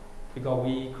 right? Because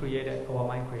we created, our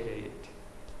mind created it.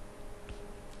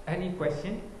 Any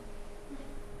question?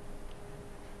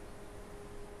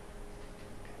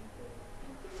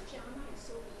 This jhana is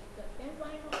so big, then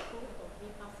why not go for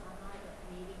vipassana,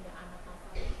 reading the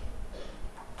anapanasati?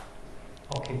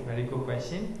 Okay, very good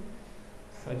question.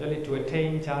 So actually to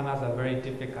attain jhanas are very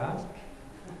difficult.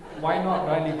 Why not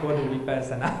really go to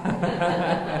vipassana?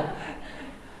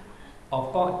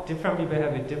 Of course, different people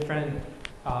have a different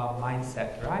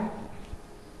mindset, right?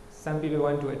 Some people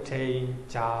want to attain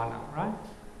jhana, right?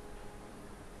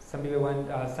 Some people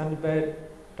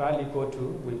directly go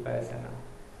to vipassana.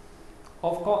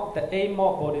 Of course, the aim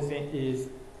of Buddhism is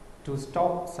to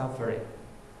stop suffering.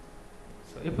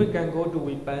 So if we can go to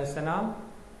vipassana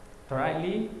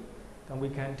directly, then we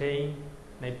can attain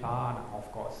nibbana,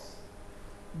 of course.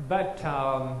 But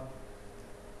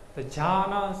the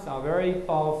jhanas are very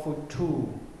powerful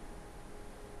tool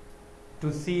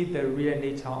to see the real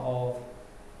nature of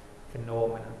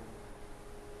phenomena.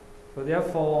 So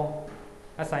therefore,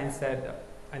 as I said,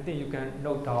 I think you can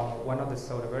note down one of the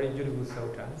sutta, very beautiful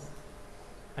suttas,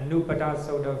 Anupada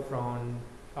Sutta from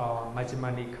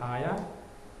Majjhima Nikaya,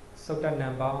 sutta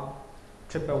number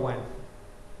 111.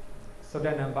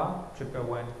 Sutta number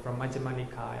 111 from Majjhima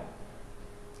Nikaya.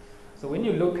 So when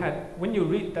you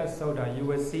read that sutta, you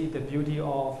will see the beauty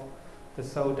of the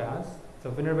suttas. So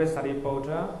Venerable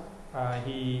Sariputta,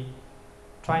 he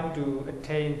trying to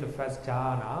attain the first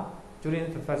jhana.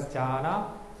 During the first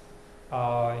jhana,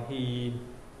 he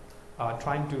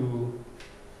trying to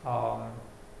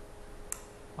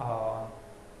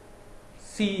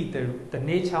see the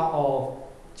nature of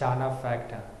jhana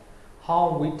factor,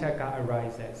 how vitakka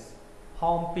arises,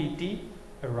 how piti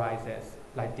arises,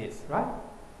 like this, right?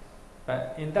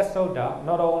 But in that sutta,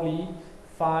 not only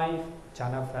 5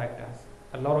 jhana factors,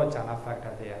 a lot of jhana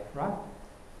factors there, right?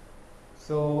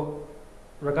 So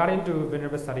regarding to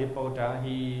Venerable Sariputta,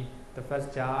 the first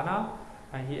jhana,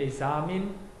 and he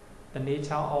examined the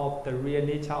nature of the real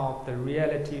nature of the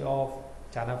reality of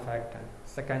jhana factor.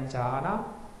 Second jhana,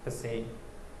 the same.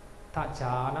 Third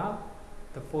jhana,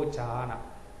 the fourth jhana.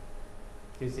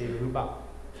 You see rupa,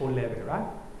 4 level, right?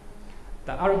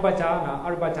 The arupa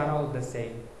jhana is the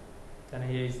same. Then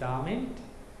he examined,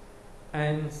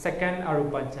 and second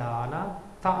arupa jhana,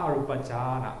 third arupa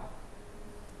jhana,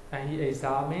 and he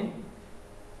examined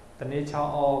the nature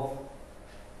of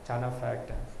jhana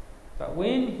factors. But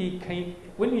when he came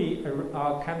to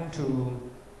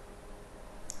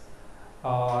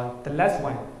the last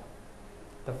one,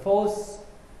 the fourth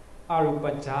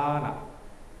arupa jhana,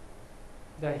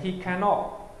 that he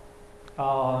cannot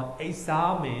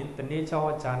examine the nature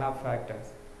of jhana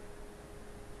factors.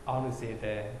 I want to say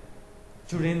that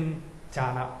during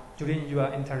jhana, during you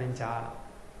are entering jhana,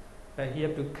 that he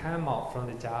have to come out from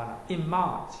the jhana,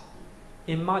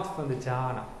 emerge from the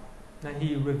jhana. Then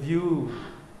he review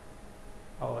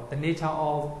the nature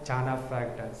of jhana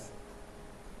factors,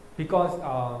 because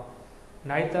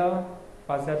neither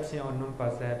perception or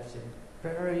non-perception,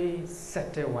 very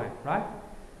subtle one, right?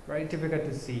 Very difficult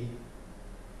to see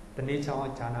the nature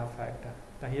of jhana factor.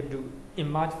 Then he have to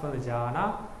emerge from the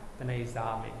jhana, then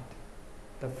examine.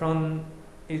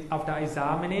 After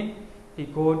examining, he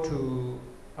go to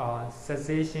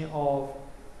cessation of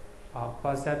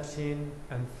perception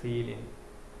and feeling.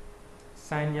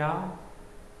 Sanya,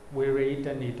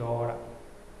 virita, nidora.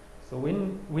 So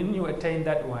when you attain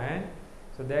that one,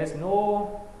 so there is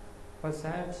no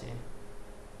perception,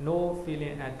 no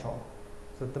feeling at all.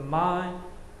 So the mind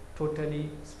totally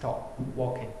stop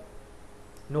working.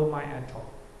 No mind at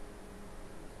all.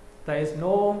 There is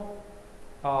no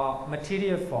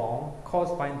material form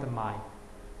caused by the mind.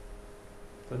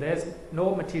 So there is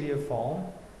no material form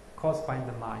caused by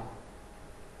the mind.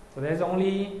 So there is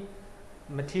only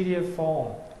material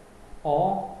form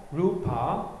or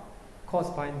rupa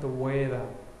caused by the weather,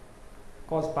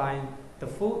 caused by the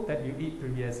food that you eat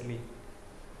previously.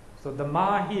 So the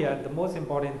ma here, the most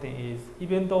important thing is,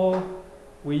 even though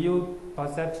we use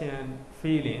perception,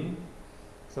 feeling,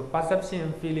 so perception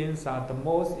and feelings are the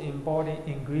most important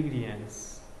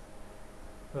ingredients,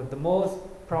 so the most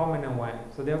prominent one.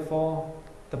 So therefore,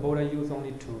 the Buddha used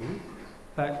only two,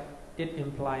 but it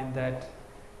implies that,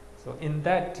 so in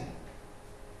that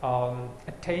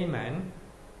attainment,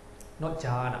 not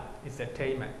jhana, it's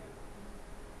attainment.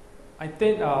 I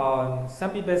think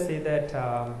some people say that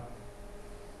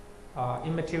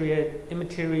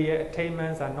immaterial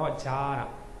attainments are not jhana.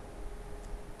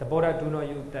 The Buddha do not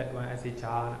use that one as a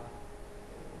jhana,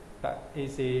 but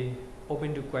it's a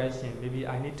open to question. Maybe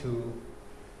I need to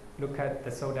look at the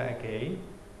sutta again.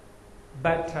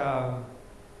 But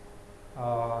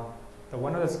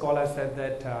one of the scholars said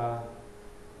that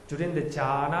during the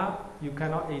jhana, you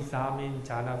cannot examine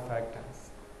jhana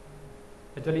factors.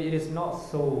 Actually, it is not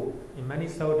so. In many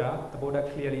sutta, the Buddha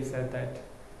clearly said that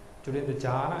during the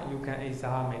jhana, you can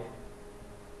examine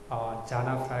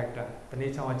jhana factor, the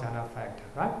nature of jhana factor,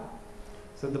 right?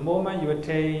 So the moment you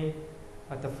attain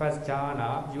the first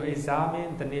jhana, you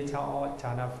examine the nature of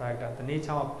jhana factor, the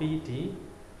nature of piti,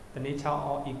 the nature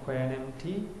of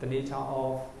equanimity, the nature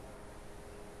of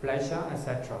pleasure,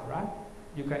 etc., right?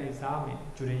 You can examine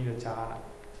during your jhana.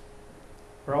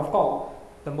 But of course,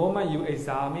 the moment you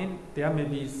examine, there may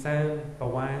be some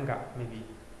bhavanga,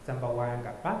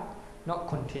 right? Not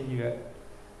continuous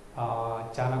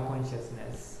jhana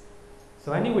consciousness.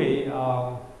 So anyway,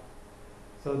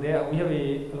 so there we have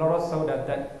a lot of sutta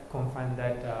that confirm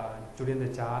that during the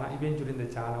jhana, even during the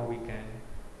jhana, we can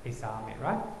examine,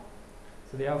 right?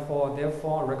 So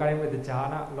therefore, regarding with the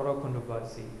jhana, a lot of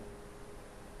controversy.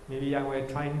 Maybe I will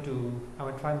try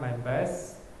my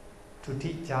best to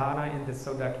teach jhana in the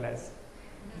sutta class.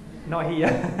 Not here,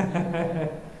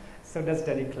 sutta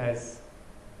study class,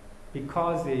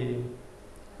 because the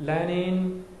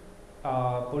learning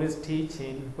Buddhist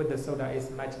teaching with the sutta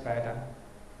is much better.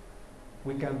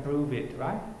 We can prove it,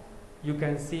 right? You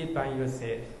can see it by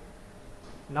yourself.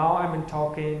 Now I'm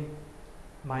talking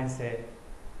myself.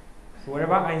 So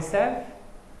wherever I say,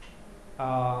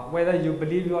 whether you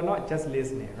believe or not, just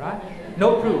listening, right?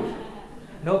 No proof.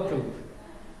 No proof.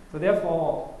 So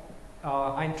therefore,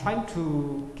 I'm trying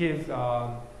to give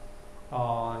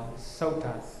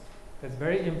suttas. That's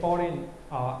very important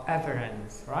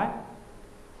evidence, right?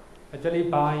 Actually,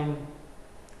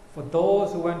 for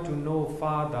those who want to know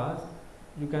further,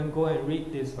 you can go and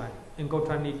read this one. In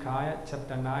Anguttara Nikaya,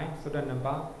 chapter 9, sutta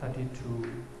number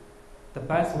 32. The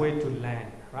best way to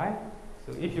learn, right?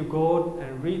 So if you go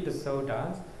and read the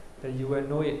suttas, then you will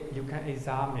know it. You can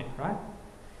examine, right?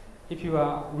 If you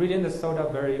are reading the sutta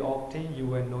very often, you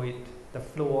will know it, the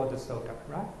flow of the sutta,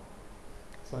 right?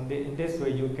 So in this way,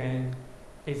 you can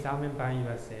examine by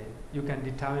yourself. You can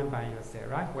determine by yourself,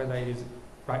 right? Whether it is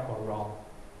right or wrong.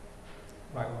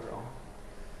 Right or wrong.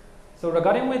 So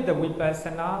regarding with the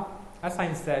vipassana, as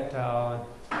I said,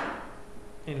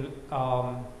 in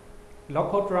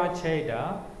Lokottara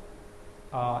Cheda,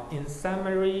 in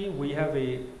summary, we have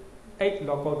 8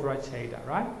 Lokottara Cheda,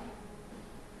 right?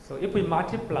 So if we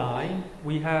multiply,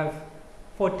 we have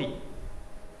 40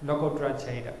 Lokottara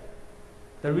Cheda.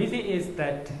 The reason is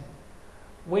that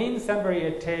when somebody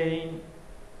attains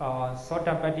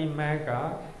Sotapaddi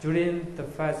Magga during the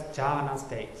first jhana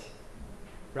stage,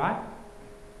 right?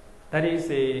 That is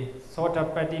a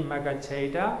Sotapaddi Magga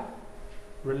Cheda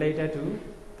related to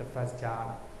the first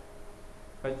jhana.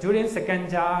 But during second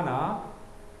jhana,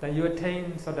 then you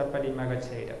attain Sotapaddi Magga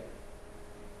Cheda.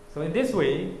 So in this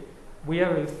way, we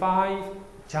have 5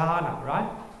 jhana, right?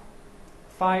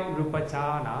 5 rupa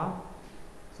jhana.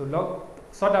 So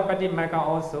Sotapaddi Magga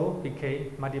also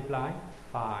became multiplied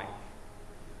 5.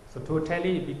 So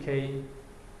totally it became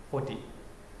 40.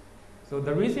 So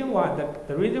the reason why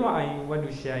I want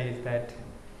to share is that,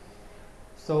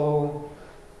 so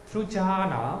through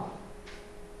jhana,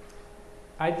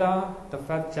 either the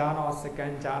first jhana or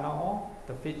second jhana or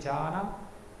the fifth jhana,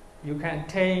 you can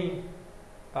attain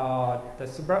the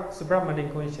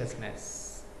supramundane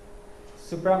consciousness.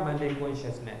 Supramundane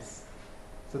consciousness.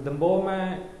 So the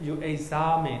moment you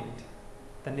examine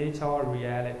the nature of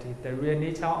reality, the real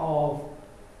nature of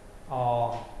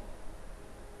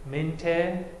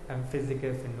mental and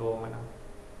physical phenomena,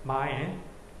 mind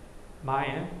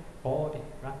and body,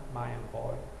 right? Mind and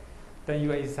body. Then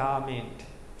you examine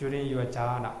during your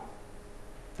jhana.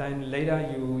 Then later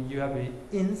you have an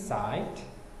insight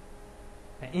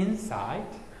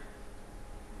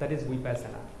that is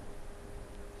vipassana.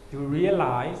 You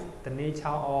realize the nature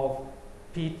of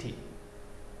piti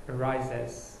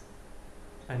arises,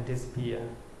 and disappear,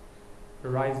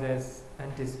 arises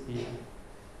and disappear.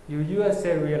 You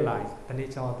yourself realize the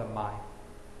nature of the mind.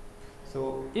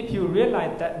 So if you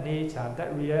realize that nature,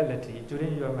 that reality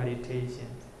during your meditation,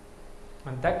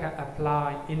 and that can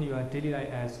apply in your daily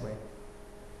life as well.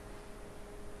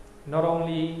 Not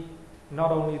only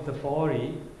the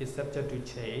body is subject to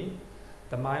change,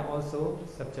 the mind also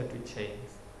subject to change.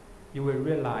 You will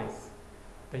realize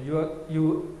that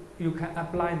you can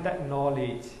apply that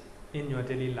knowledge in your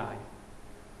daily life.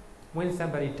 When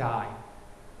somebody dies,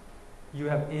 you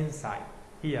have insight.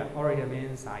 Here, already have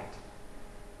insight.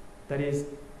 That is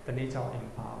the nature of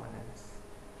impermanence.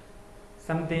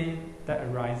 Something that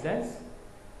arises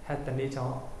has the nature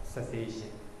of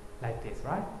cessation, like this,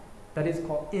 right? That is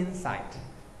called insight,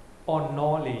 or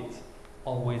knowledge,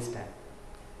 or wisdom.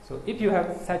 So if you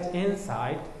have such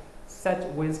insight, such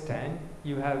wisdom,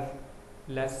 you have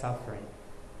less suffering.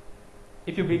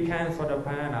 If you become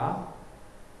Sotapanna,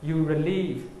 you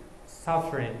relieve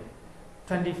suffering,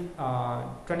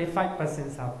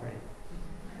 25% suffering.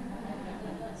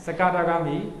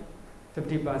 Sakadagami,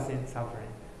 50%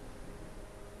 suffering.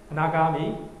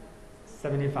 Anagami,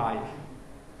 75%.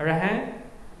 Arahant,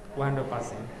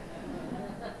 100%.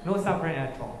 No suffering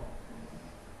at all.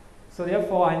 So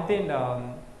therefore, I think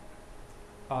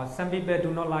some people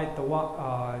do not like the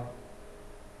word.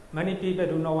 Many people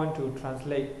do not want to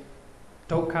translate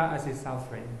dukkha as a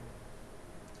suffering.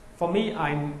 For me,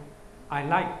 I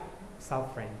like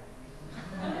suffering.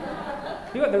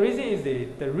 Because the reason is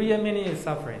the real meaning is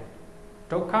suffering.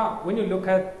 Dukkha, when you look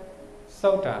at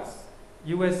suttas,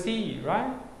 you will see,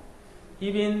 right?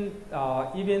 Even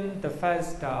the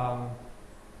first sermon,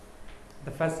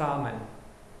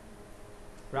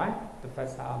 right? The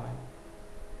first sermon.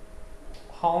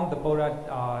 How the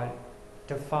Buddha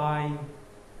define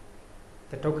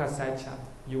the dukkha satya,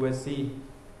 you will see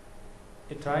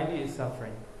it really is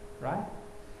suffering, right?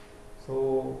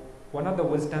 So one of the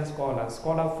wisdom scholar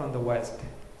from the West,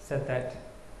 said that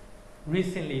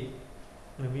recently,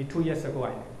 maybe 2 years ago, I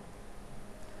know.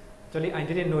 Actually, I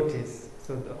didn't notice.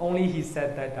 So only he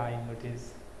said that I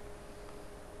noticed.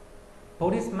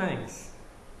 Buddhist monks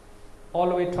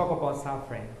always talk about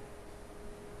suffering.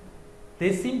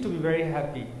 They seem to be very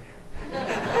happy.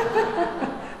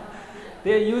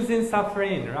 They are using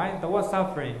suffering, right? The word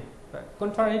suffering. But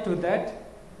contrary to that,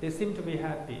 they seem to be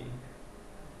happy.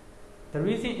 The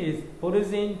reason is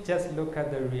Buddhism just look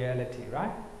at the reality,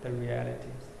 right? The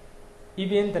realities.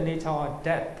 Even the nature of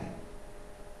death.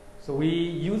 So we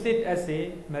use it as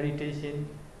a meditation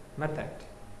method.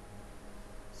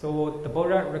 So the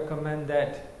Buddha recommend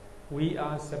that we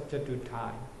are subject to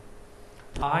time.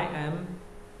 I am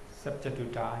subject to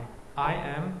die. I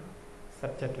am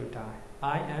subject to die.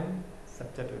 I am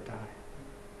subject to die.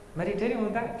 Meditating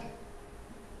on that.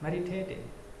 Meditating.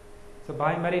 So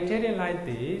by meditating like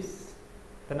this,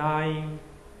 then I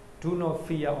do not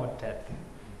fear of death.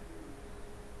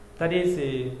 That is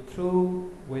a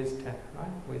true wisdom,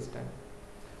 right? Wisdom.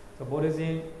 So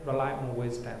Buddhism rely on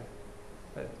wisdom.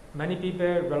 But many people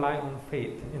rely on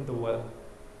faith in the world.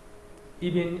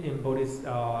 Even in Buddhist,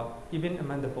 even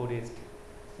among the Buddhists,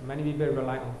 many people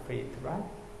rely on faith, right?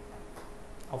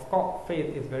 Of course,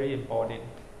 faith is very important.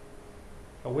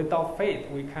 But without faith,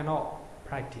 we cannot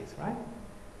practice, right?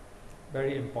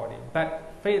 Very important.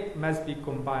 But faith must be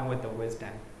combined with the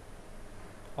wisdom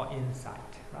or insight,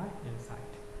 right? Insight.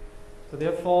 So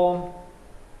therefore,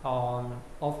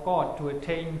 of course, to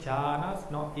attain jhanas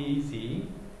not easy,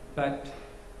 but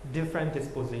different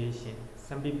disposition.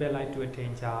 Some people like to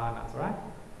attain jhanas, right?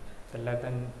 The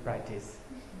Latin practice.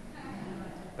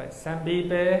 But some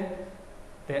people,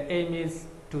 their aim is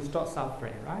to stop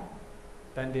suffering, right?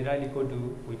 Then they really go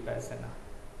to vipassana.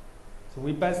 So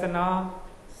vipassana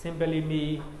simply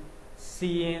means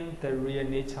seeing the real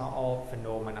nature of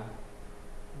phenomena,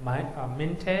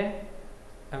 mental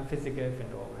and physical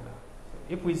phenomena. So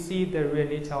if we see the real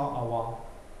nature of our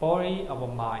body, our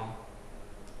mind,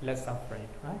 less suffering,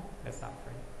 right? Less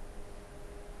suffering.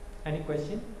 Any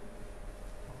question?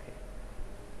 Okay.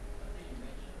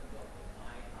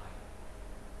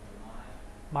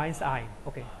 Mind's eye.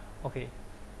 Okay. Okay.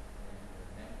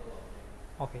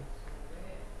 Okay.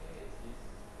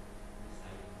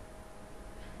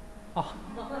 Oh.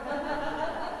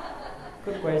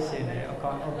 Good question.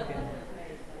 Okay.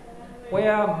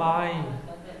 Where mind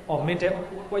or mental?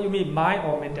 What you mean, mind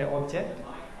or mental object?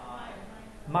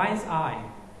 Mind's eye.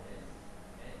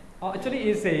 Oh, actually,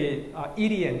 it's a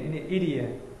idiom. In the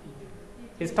idiom,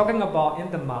 it's talking about in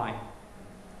the mind.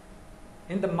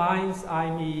 In the mind's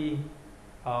eye, mean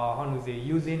how to say,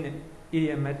 using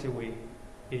idiomatic way.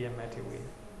 Idiomatic way.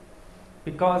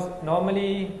 Because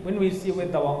normally when we see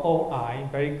with our own eye,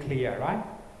 very clear, right?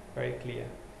 Very clear.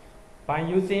 By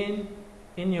using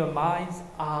in your mind's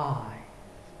eye,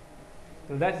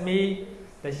 so that means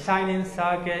the shining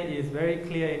circle is very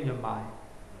clear in your mind.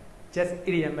 Just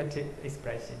idiomatic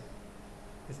expression.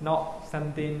 It's not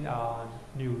something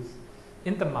new.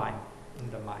 In the mind.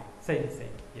 Same,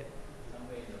 yeah.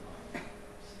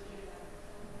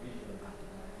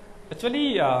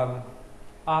 Actually,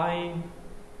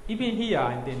 even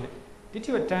here, did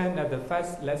you attend the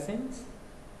first lessons?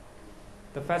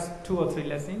 The first 2 or 3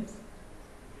 lessons?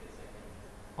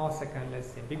 Or second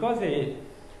lesson? Because in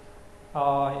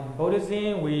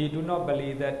Buddhism, we do not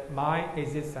believe that mind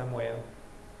exists somewhere.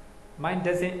 Mind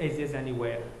doesn't exist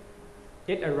anywhere.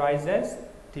 It arises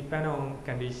depending on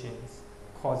conditions,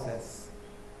 causes.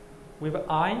 With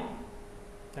eye,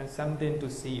 and something to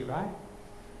see, right?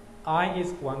 Eye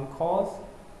is one cause.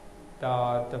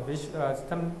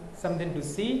 Something to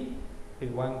see is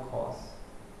one cause.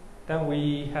 Then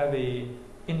we have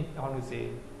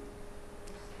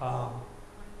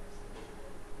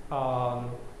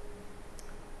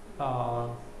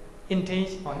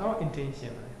intention, or not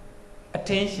intention,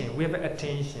 attention. We have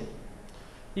attention.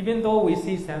 Even though we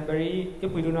see somebody,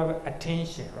 if we do not have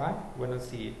attention, right, we will not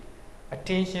see it.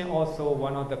 Attention also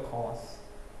one of the cause.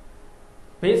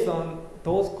 Based on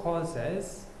those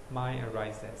causes, mind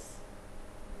arises.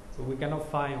 So we cannot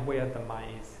find where the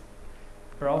mind is.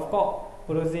 But of course,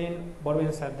 Buddhism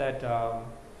said that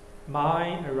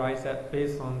mind arises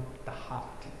based on the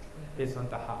heart. Based on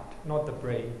the heart, not the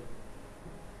brain.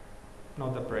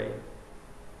 Not the brain.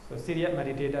 So serious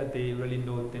meditators, they really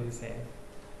know themselves.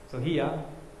 So here,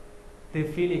 they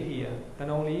feel it here. Then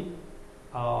only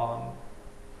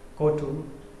go to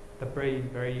the brain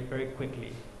very, very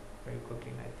quickly. Very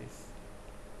quickly like this.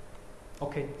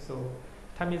 Okay, so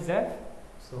time is up.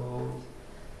 So,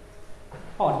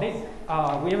 next,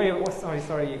 we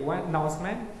have one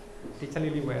announcement. Teacher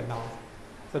Lily will announce.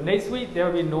 So next week there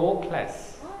will be no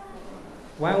class.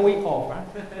 1 week off.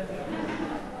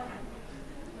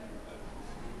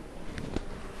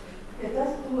 Okay,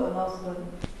 let's do announcement.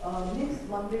 Next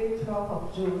Monday, 12th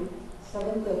of June,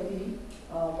 7:30,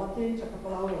 Bhante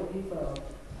Cakkapala will give a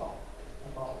talk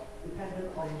about dependent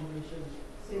origination.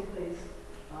 Same place,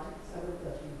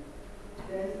 7:30.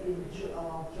 Then in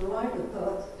July the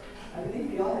 3rd, I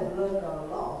believe you all have learned a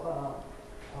lot of,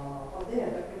 Bhante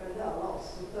has recommended a lot of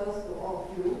suttas to all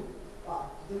of you, but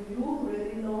do you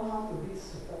really know how to read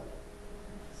sutta?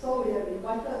 So we have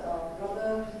invited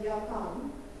Brother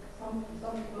Khan, some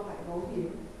people might know him,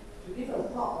 to give a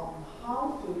talk on how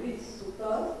to read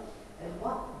sutta and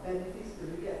what benefits do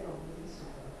we get from reading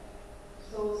sutta.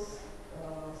 So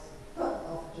 3rd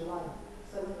of July,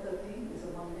 7:30 is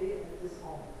a Monday at this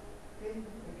hall. Okay,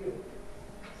 thank you.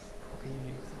 Okay,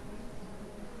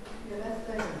 let's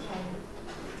thank in Chinese.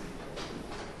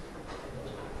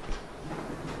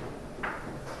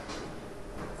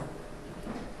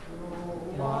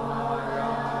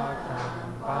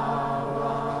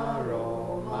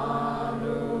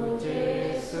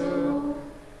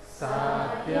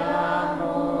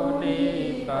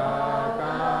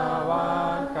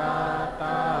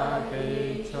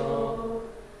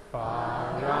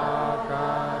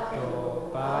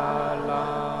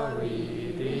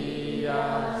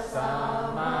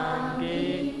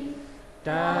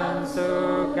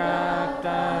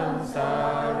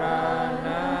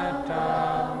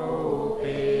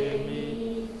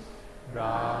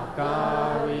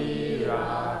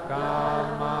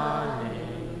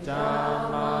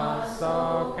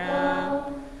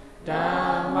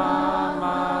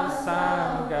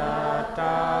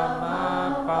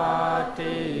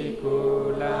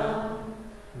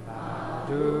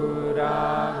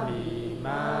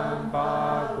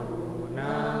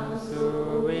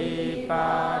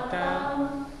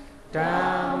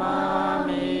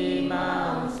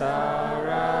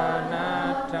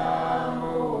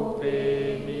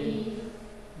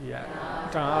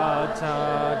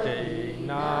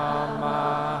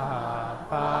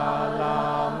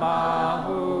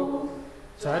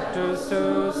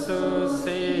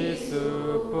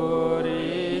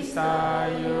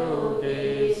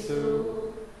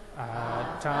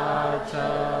 Cha cha